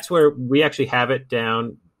 and that's where we actually have it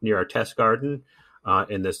down near our test garden,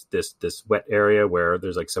 in this wet area where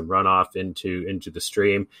there's like some runoff into the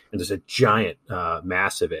stream, and there's a giant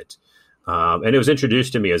mass of it. And it was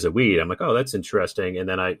introduced to me as a weed. I'm like, oh, that's interesting. And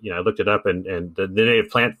then I looked it up, and the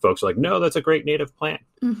native plant folks are like, no, that's a great native plant.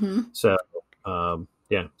 Mm-hmm. So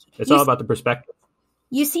it's all about the perspective.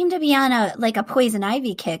 You seem to be on a poison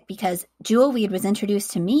ivy kick, because jewelweed was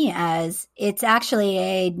introduced to me as it's actually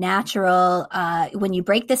a natural, when you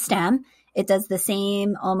break the stem, it does the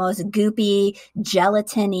same almost goopy,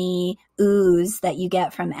 gelatiny ooze that you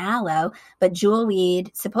get from aloe. But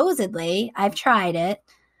jewelweed, supposedly, I've tried it,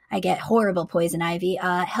 I get horrible poison ivy,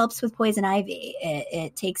 helps with poison ivy.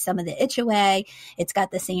 It takes some of the itch away. It's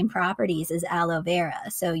got the same properties as aloe vera.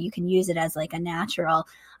 So you can use it as like a natural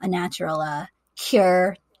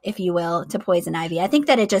cure, if you will, to poison ivy. I think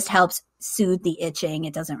that it just helps soothe the itching.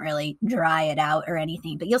 It doesn't really dry it out or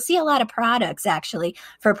anything. But you'll see a lot of products actually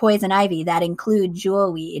for poison ivy that include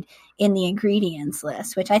jewelweed in the ingredients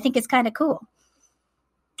list, which I think is kind of cool.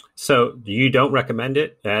 So you don't recommend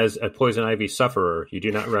it as a poison ivy sufferer? You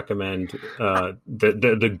do not recommend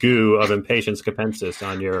the goo of Impatiens capensis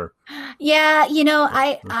on your... Yeah,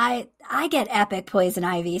 I get epic poison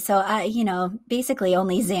ivy. So basically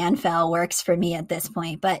only Zanfel works for me at this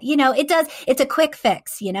point. But, it's a quick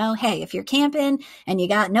fix, Hey, if you're camping and you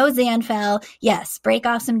got no Zanfel, yes, break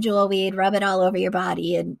off some jewelweed, rub it all over your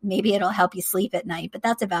body, and maybe it'll help you sleep at night. But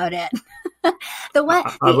that's about it.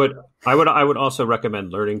 I would also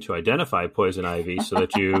recommend learning to identify poison ivy so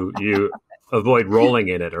that you avoid rolling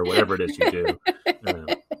in it or whatever it is you do.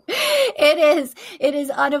 It is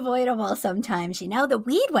unavoidable sometimes, the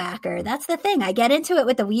weed whacker. That's the thing. I get into it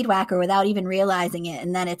with the weed whacker without even realizing it,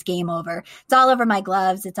 and then it's game over. It's all over my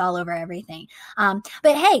gloves. It's all over everything. But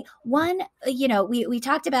hey, we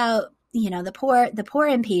talked about, the poor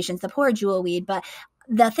Impatiens, the poor jewelweed, but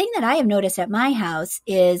the thing that I have noticed at my house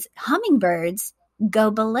is hummingbirds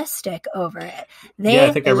go ballistic over it.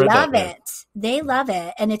 They love it. They love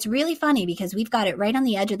it. And it's really funny because we've got it right on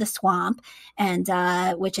the edge of the swamp, and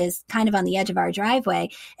which is kind of on the edge of our driveway.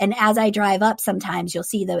 And as I drive up, sometimes you'll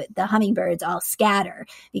see the hummingbirds all scatter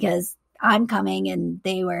because I'm coming, and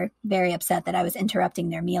they were very upset that I was interrupting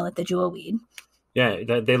their meal at the jewelweed.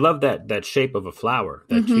 Yeah, they love that shape of a flower,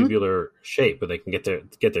 that tubular shape where they can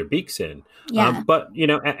get their beaks in. Yeah. But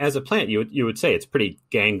as a plant, you would say it's pretty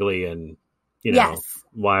gangly and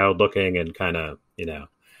wild looking and kind of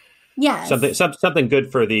yes, something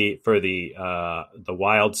good for the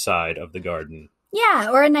wild side of the garden. Yeah,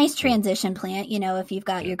 or a nice transition plant. If you've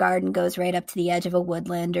got your garden goes right up to the edge of a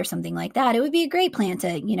woodland or something like that, it would be a great plant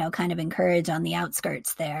to kind of encourage on the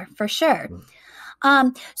outskirts there for sure.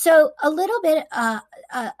 So a little bit, a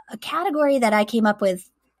category that I came up with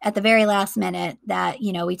at the very last minute that,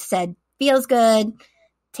 we said feels good,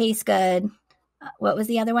 tastes good. What was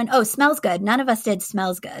the other one? Oh, smells good. None of us did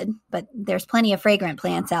smells good, but there's plenty of fragrant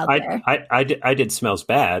plants out there. I did smells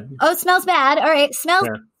bad. Oh, smells bad. All right. Smells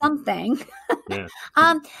something. Yeah.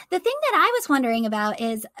 The thing that I was wondering about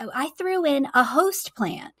is I threw in a host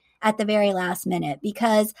plant at the very last minute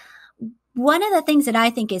because one of the things that I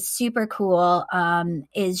think is super cool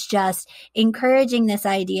is just encouraging this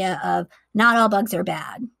idea of not all bugs are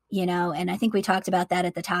bad, and I think we talked about that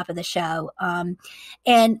at the top of the show.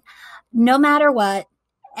 And no matter what,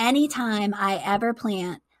 anytime I ever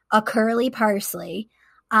plant a curly parsley,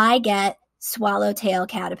 I get swallowtail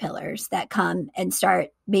caterpillars that come and start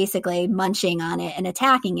basically munching on it and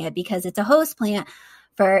attacking it because it's a host plant.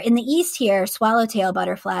 For in the east here, swallowtail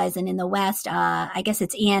butterflies, and in the west, I guess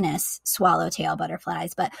it's anise swallowtail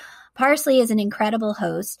butterflies. But parsley is an incredible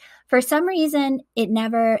host. For some reason, they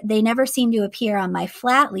never seem to appear on my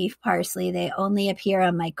flat leaf parsley. They only appear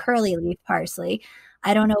on my curly leaf parsley.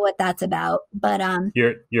 I don't know what that's about, but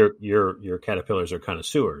your caterpillars are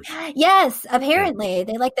connoisseurs. Yes, apparently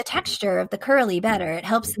they like the texture of the curly better. It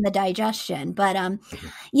helps in the digestion. But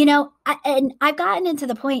I've gotten into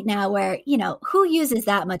the point now where, who uses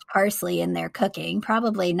that much parsley in their cooking?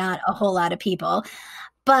 Probably not a whole lot of people.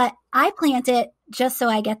 But I plant it just so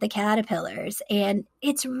I get the caterpillars. And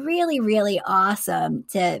it's really, really awesome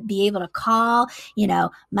to be able to call,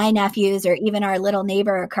 my nephews or even our little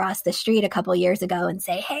neighbor across the street a couple years ago and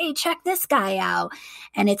say, hey, check this guy out.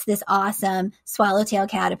 And it's this awesome swallowtail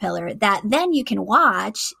caterpillar that then you can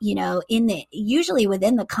watch, usually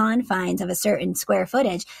within the confines of a certain square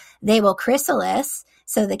footage, they will chrysalis.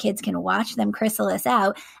 So the kids can watch them chrysalis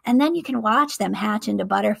out, and then you can watch them hatch into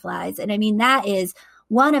butterflies. And I mean, that is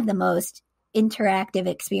one of the most interactive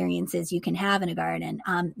experiences you can have in a garden.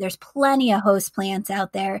 There's plenty of host plants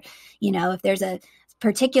out there. If there's a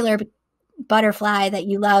particular butterfly that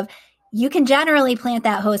you love, you can generally plant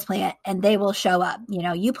that host plant and they will show up.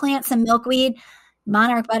 You plant some milkweed,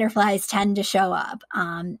 monarch butterflies tend to show up.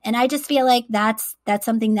 And I just feel like that's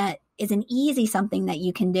something that is an easy something that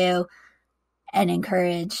you can do and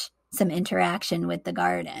encourage some interaction with the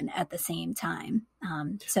garden at the same time.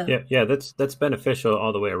 That's beneficial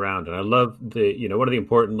all the way around. And I love one of the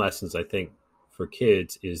important lessons I think for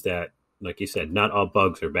kids is that, like you said, not all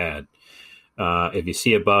bugs are bad. If you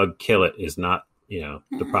see a bug, kill it is not,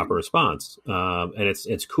 the proper response. And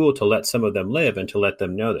it's cool to let some of them live and to let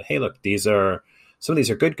them know that, hey, look, some of these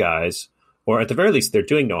are good guys, or at the very least, they're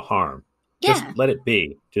doing no harm. Yeah. Just let it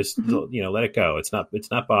be. Just, let it go. It's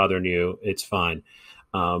not bothering you. It's fine.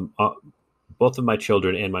 Both of my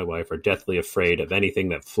children and my wife are deathly afraid of anything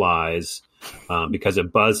that flies because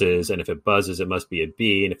it buzzes. And if it buzzes, it must be a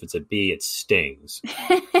bee. And if it's a bee, it stings.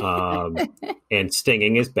 And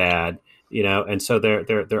stinging is bad, and so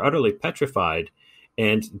they're utterly petrified,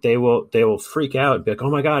 and they will freak out and be like, oh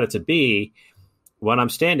my God, it's a bee. When I'm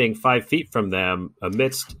standing 5 feet from them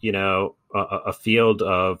amidst, a field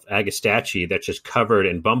of agastache that's just covered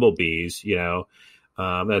in bumblebees,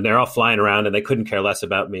 and they're all flying around and they couldn't care less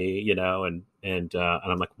about me, and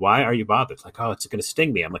I'm like, why are you bothered? It's like, oh, it's going to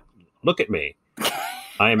sting me. I'm like, look at me.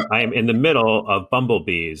 I am in the middle of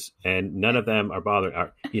bumblebees and none of them are bothered,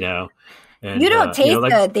 and you don't taste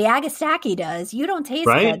good. The agastache does. You don't taste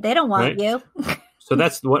good. They don't want you. So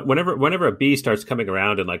that's whenever a bee starts coming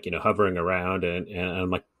around and hovering around and I'm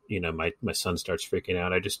like, my son starts freaking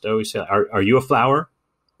out. I just always say, are you a flower?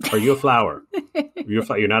 Are you a flower?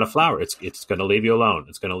 You're not a flower. It's going to leave you alone.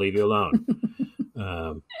 It's going to leave you alone.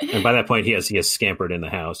 And by that point, he has scampered in the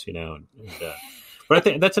house, but I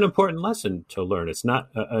think that's an important lesson to learn. It's not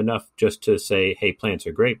enough just to say, hey, plants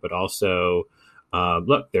are great, but also,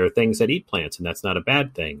 look, there are things that eat plants, and that's not a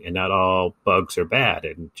bad thing. And not all bugs are bad.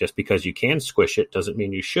 And just because you can squish it doesn't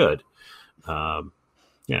mean you should.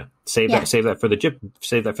 Save that for the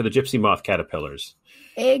gypsy moth caterpillars.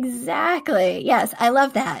 Exactly. Yes, I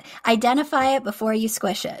love that. Identify it before you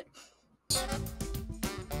squish it.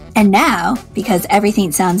 And now, because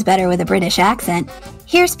everything sounds better with a British accent,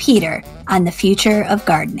 here's Peter on the future of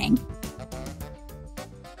gardening.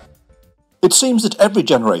 It seems that every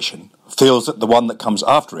generation feels that the one that comes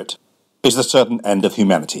after it is the certain end of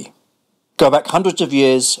humanity. Go back hundreds of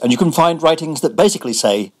years and you can find writings that basically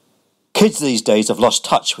say, kids these days have lost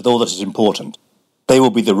touch with all that is important. They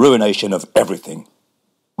will be the ruination of everything.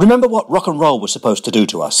 Remember what rock and roll was supposed to do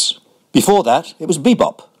to us. Before that, it was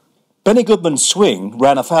bebop. Benny Goodman's swing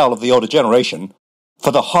ran afoul of the older generation for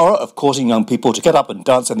the horror of causing young people to get up and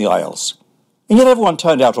dance in the aisles. And yet everyone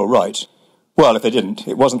turned out all right. Well, if they didn't,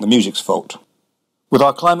 it wasn't the music's fault. With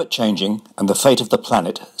our climate changing and the fate of the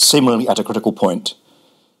planet seemingly at a critical point,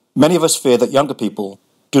 many of us fear that younger people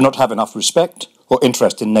do not have enough respect or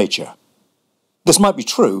interest in nature. This might be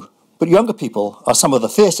true, but younger people are some of the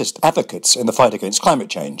fiercest advocates in the fight against climate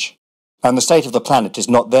change, and the state of the planet is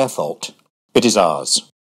not their fault, it is ours.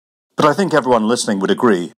 But I think everyone listening would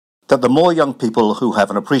agree that the more young people who have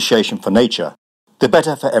an appreciation for nature, the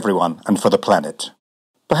better for everyone and for the planet.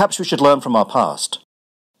 Perhaps we should learn from our past.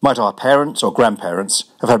 Might our parents or grandparents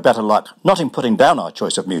have had better luck not in putting down our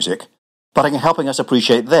choice of music, but in helping us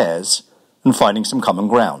appreciate theirs and finding some common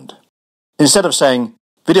ground. Instead of saying,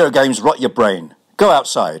 video games rot your brain, go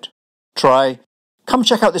outside. Try, come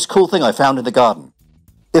check out this cool thing I found in the garden.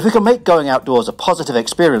 If we can make going outdoors a positive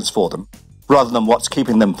experience for them, rather than what's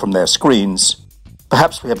keeping them from their screens,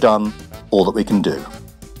 perhaps we have done all that we can do.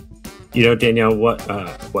 Danielle,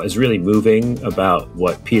 what is really moving about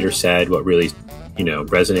what Peter said, what really,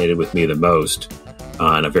 resonated with me the most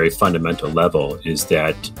on a very fundamental level is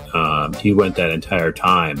that he went that entire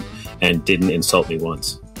time and didn't insult me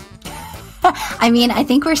once. I mean, I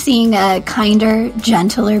think we're seeing a kinder,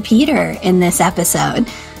 gentler Peter in this episode.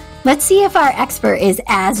 Let's see if our expert is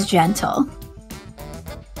as gentle.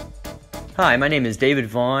 Hi, my name is David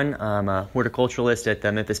Vaughn. I'm a horticulturalist at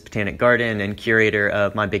the Memphis Botanic Garden and curator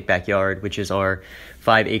of My Big Backyard, which is our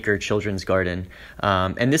 5-acre children's garden.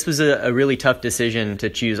 And this was a really tough decision to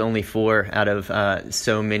choose only 4 out of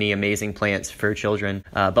so many amazing plants for children.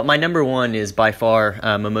 But my number one is by far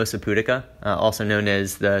Mimosa pudica, also known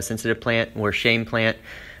as the sensitive plant or shame plant.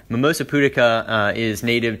 Mimosa pudica is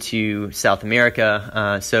native to South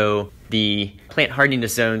America, so the plant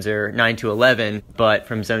hardiness zones are 9 to 11, but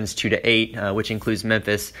from zones 2 to 8, which includes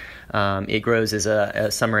Memphis, it grows as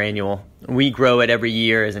a summer annual. We grow it every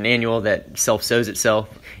year as an annual that self-sows itself.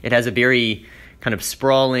 It has a very kind of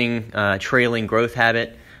sprawling, trailing growth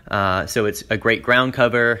habit. So it's a great ground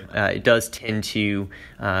cover. It does tend to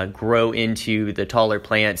grow into the taller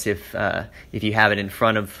plants if you have it in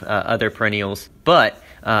front of other perennials. But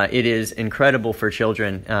it is incredible for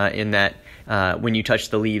children in that when you touch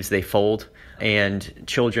the leaves, they fold, and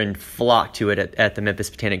children flock to it at the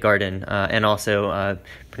Memphis Botanic Garden and also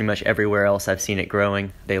pretty much everywhere else I've seen it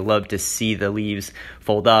growing. They love to see the leaves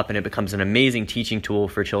fold up, and it becomes an amazing teaching tool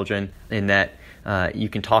for children in that you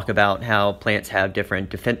can talk about how plants have different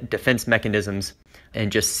defense mechanisms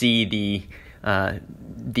and just see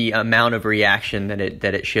the amount of reaction that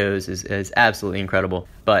it shows is absolutely incredible.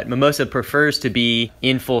 But mimosa prefers to be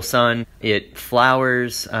in full sun. It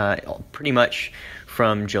flowers pretty much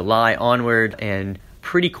from July onward and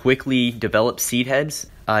pretty quickly develops seed heads.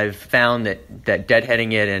 I've found that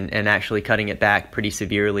deadheading it and actually cutting it back pretty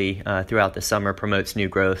severely throughout the summer promotes new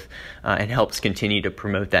growth and helps continue to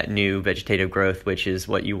promote that new vegetative growth, which is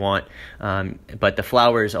what you want. But the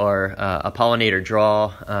flowers are a pollinator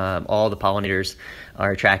draw. All the pollinators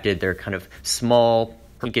are attracted. They're kind of small,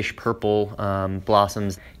 pinkish purple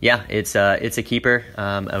blossoms. Yeah, it's a keeper,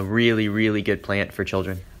 a really, really good plant for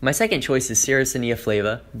children. My second choice is Sarracenia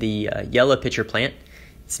flava, the yellow pitcher plant.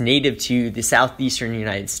 It's native to the southeastern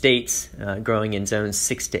United States, growing in zones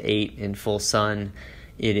 6 to 8 in full sun.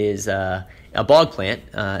 It is a bog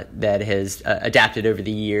plant that has adapted over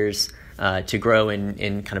the years to grow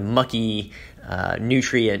in kind of mucky,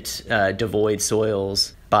 nutrient devoid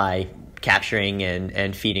soils by capturing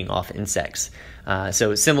and feeding off insects.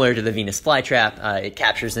 So similar to the Venus flytrap, it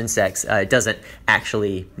captures insects. It doesn't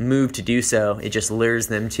actually move to do so. It just lures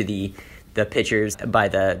them to the pitchers by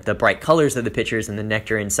the bright colors of the pitchers and the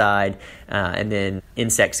nectar inside, and then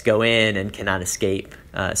insects go in and cannot escape.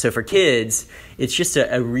 So for kids, it's just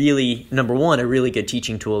a really, number one, a really good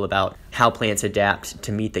teaching tool about how plants adapt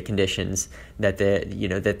to meet the conditions that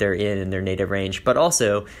they're in their native range. But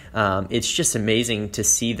also, it's just amazing to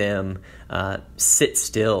see them sit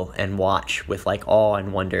still and watch with like awe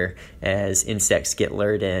and wonder as insects get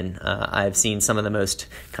lured in. I've seen some of the most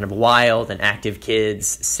kind of wild and active kids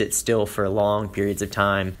sit still for long periods of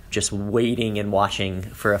time, just waiting and watching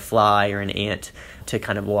for a fly or an ant to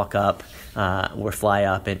kind of walk up or fly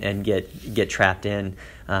up and get trapped in.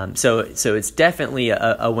 So it's definitely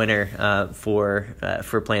a winner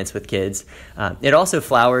for plants with kids. It also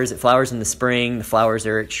flowers. It flowers in the spring. The flowers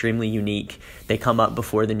are extremely unique. They come up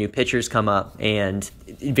before the new pitchers come up, and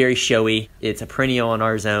very showy. It's a perennial in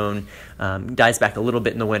our zone. Dies back a little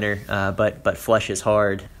bit in the winter, but flushes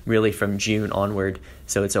hard really from June onward.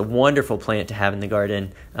 So it's a wonderful plant to have in the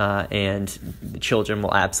garden, and the children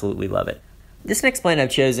will absolutely love it. This next plant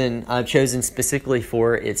I've chosen specifically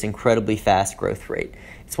for its incredibly fast growth rate.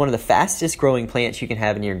 It's one of the fastest growing plants you can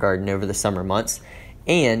have in your garden over the summer months,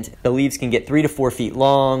 and the leaves can get 3 to 4 feet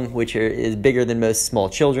long, which is bigger than most small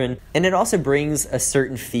children, and it also brings a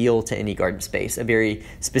certain feel to any garden space, a very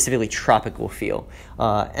specifically tropical feel.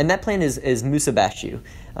 And that plant is Musabashu.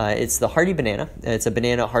 It's the hardy banana. It's a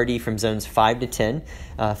banana hardy from zones 5 to 10,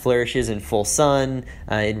 flourishes in full sun,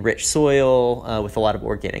 in rich soil, with a lot of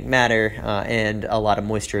organic matter, and a lot of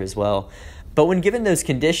moisture as well. But when given those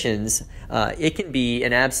conditions, it can be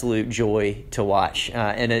an absolute joy to watch,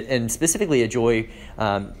 and specifically a joy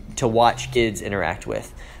to watch kids interact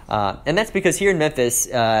with. And that's because here in Memphis,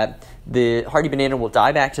 the hardy banana will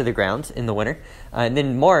die back to the ground in the winter. And then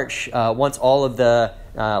in March, once all of the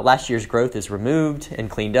last year's growth is removed and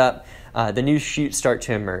cleaned up, the new shoots start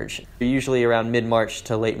to emerge. Usually around mid-March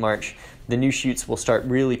to late March, the new shoots will start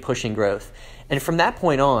really pushing growth. And from that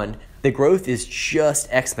point on, the growth is just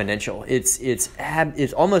exponential.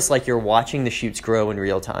 It's almost like you're watching the shoots grow in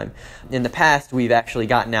real time. In the past, we've actually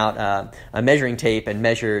gotten out a measuring tape and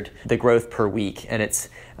measured the growth per week, and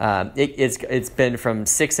it's been from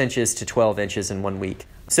 6 inches to 12 inches in 1 week.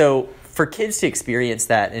 So for kids to experience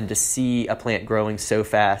that and to see a plant growing so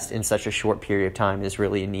fast in such a short period of time is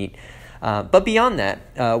really neat. But beyond that,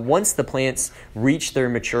 once the plants reach their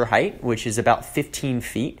mature height, which is about 15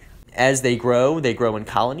 feet, as they grow in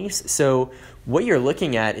colonies. So what you're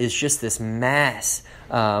looking at is just this mass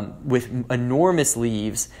with enormous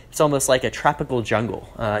leaves. It's almost like a tropical jungle,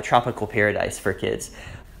 tropical paradise for kids.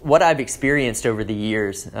 What I've experienced over the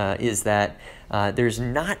years is that there's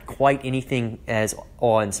not quite anything as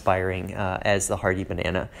awe-inspiring as the hardy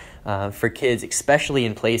banana. For kids, especially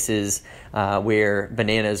in places where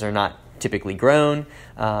bananas are not typically grown,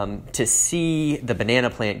 to see the banana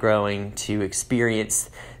plant growing, to experience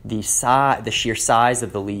the sheer size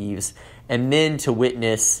of the leaves, and then to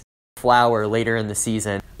witness flower later in the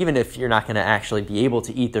season, even if you're not going to actually be able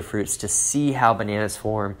to eat the fruits, to see how bananas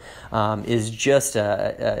form is just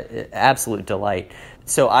an absolute delight.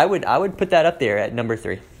 So I would put that up there at number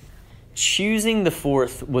 3. Choosing the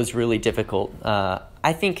fourth was really difficult.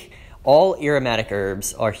 I think all aromatic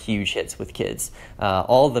herbs are huge hits with kids.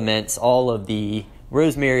 All the mints, all of the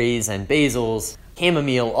rosemaries and basils,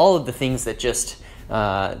 chamomile, all of the things that just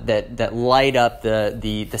that light up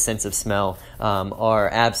the sense of smell are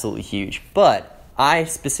absolutely huge. But I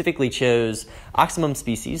specifically chose Oxymum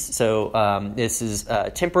species. So this is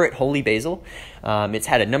temperate holy basil. It's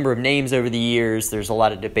had a number of names over the years. There's a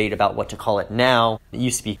lot of debate about what to call it now. It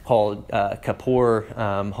used to be called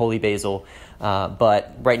Kapoor holy basil.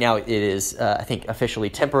 But right now it is, I think, officially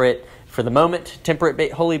temperate for the moment,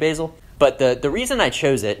 temperate holy basil. But the reason I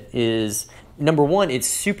chose it is, number one, it's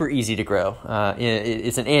super easy to grow.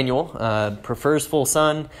 It's an annual, prefers full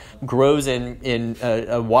sun, grows in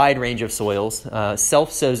a wide range of soils,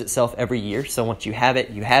 self-sows itself every year. So once you have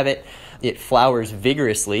it, you have it. It flowers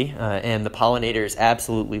vigorously, and the pollinators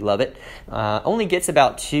absolutely love it. Only gets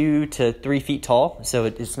about 2 to 3 feet tall, so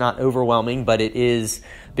it's not overwhelming, but it is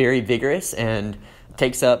very vigorous and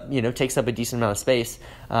takes up a decent amount of space.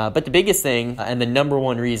 But the biggest thing, and the number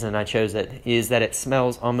one reason I chose it, is that it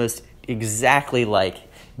smells almost exactly like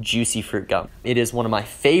juicy fruit gum. It is one of my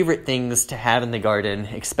favorite things to have in the garden,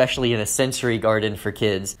 especially in a sensory garden for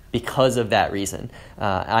kids, because of that reason.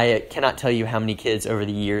 I cannot tell you how many kids over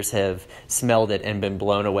the years have smelled it and been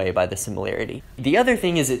blown away by the similarity. The other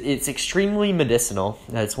thing is it's extremely medicinal.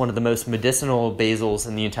 It's one of the most medicinal basils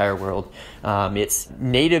in the entire world. It's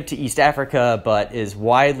native to East Africa, but is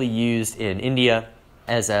widely used in India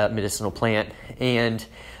as a medicinal plant. And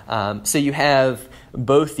so you have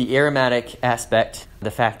both the aromatic aspect, the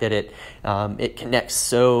fact that it connects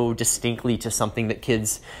so distinctly to something that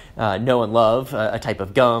kids know and love, a type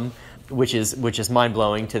of gum, which is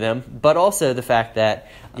mind-blowing to them, but also the fact that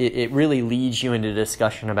it really leads you into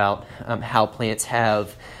discussion about how plants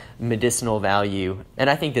have medicinal value. And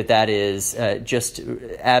I think that is just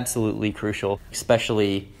absolutely crucial,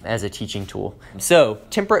 especially as a teaching tool. So,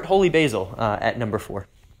 temperate holy basil at number 4.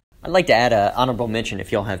 I'd like to add an honorable mention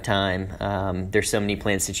if y'all have time. There's so many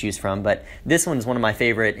plants to choose from, but this one's one of my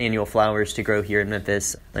favorite annual flowers to grow here in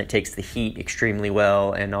Memphis. It takes the heat extremely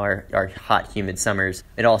well in our hot, humid summers.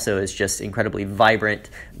 It also is just incredibly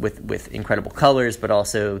vibrant with incredible colors, but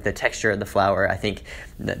also the texture of the flower. I think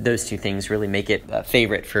those two things really make it a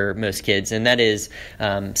favorite for most kids, and that is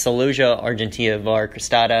Celosia argentea var.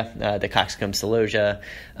 cristata, the coxcomb celosia.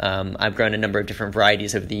 I've grown a number of different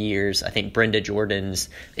varieties over the years. I think Brenda Jordan's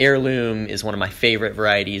Heirloom is one of my favorite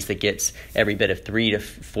varieties that gets every bit of 3 to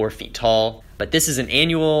 4 feet tall. But this is an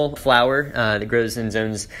annual flower that grows in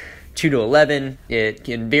zones 2 to 11. It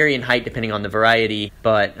can vary in height depending on the variety,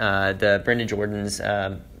 but the Brenda Jordan's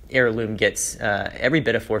Heirloom gets every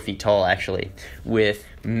bit of 4 feet tall, actually, with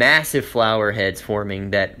massive flower heads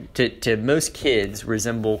forming that to most kids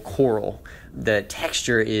resemble coral. The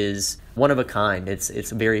texture is one of a kind.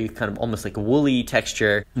 It's a very kind of almost like a woolly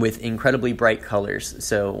texture with incredibly bright colors.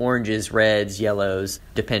 So oranges, reds, yellows,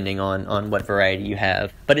 depending on what variety you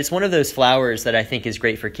have. But it's one of those flowers that I think is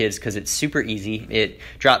great for kids because it's super easy. It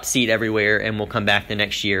drops seed everywhere and will come back the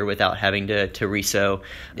next year without having to resow.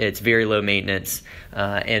 It's very low maintenance,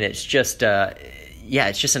 and it's just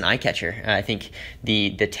it's just an eye catcher. I think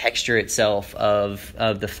the texture itself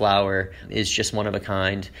of the flower is just one of a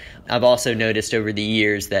kind. I've also noticed over the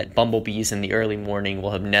years that bumblebees in the early morning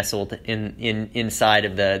will have nestled inside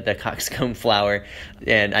of the coxcomb flower,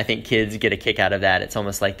 and I think kids get a kick out of that. It's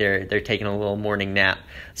almost like they're taking a little morning nap.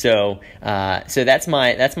 So that's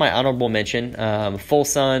my honorable mention. Full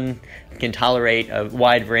sun, can tolerate a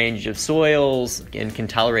wide range of soils, and can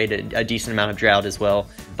tolerate a decent amount of drought as well.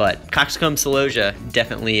 But coxcomb celosia,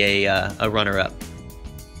 definitely a runner-up.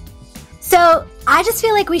 So I just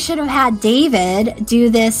feel like we should have had David do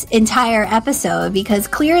this entire episode because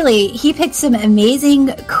clearly he picked some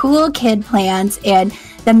amazing, cool kid plants and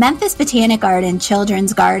The Memphis Botanic Garden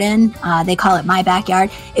Children's Garden, they call it My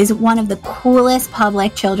Backyard, is one of the coolest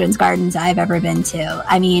public children's gardens I've ever been to.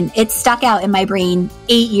 I mean, it stuck out in my brain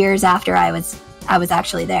 8 years after I was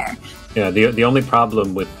actually there. Yeah, the only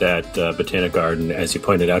problem with that Botanic Garden, as you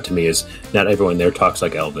pointed out to me, is not everyone there talks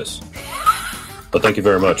like Elvis. But thank you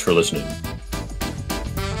very much for listening.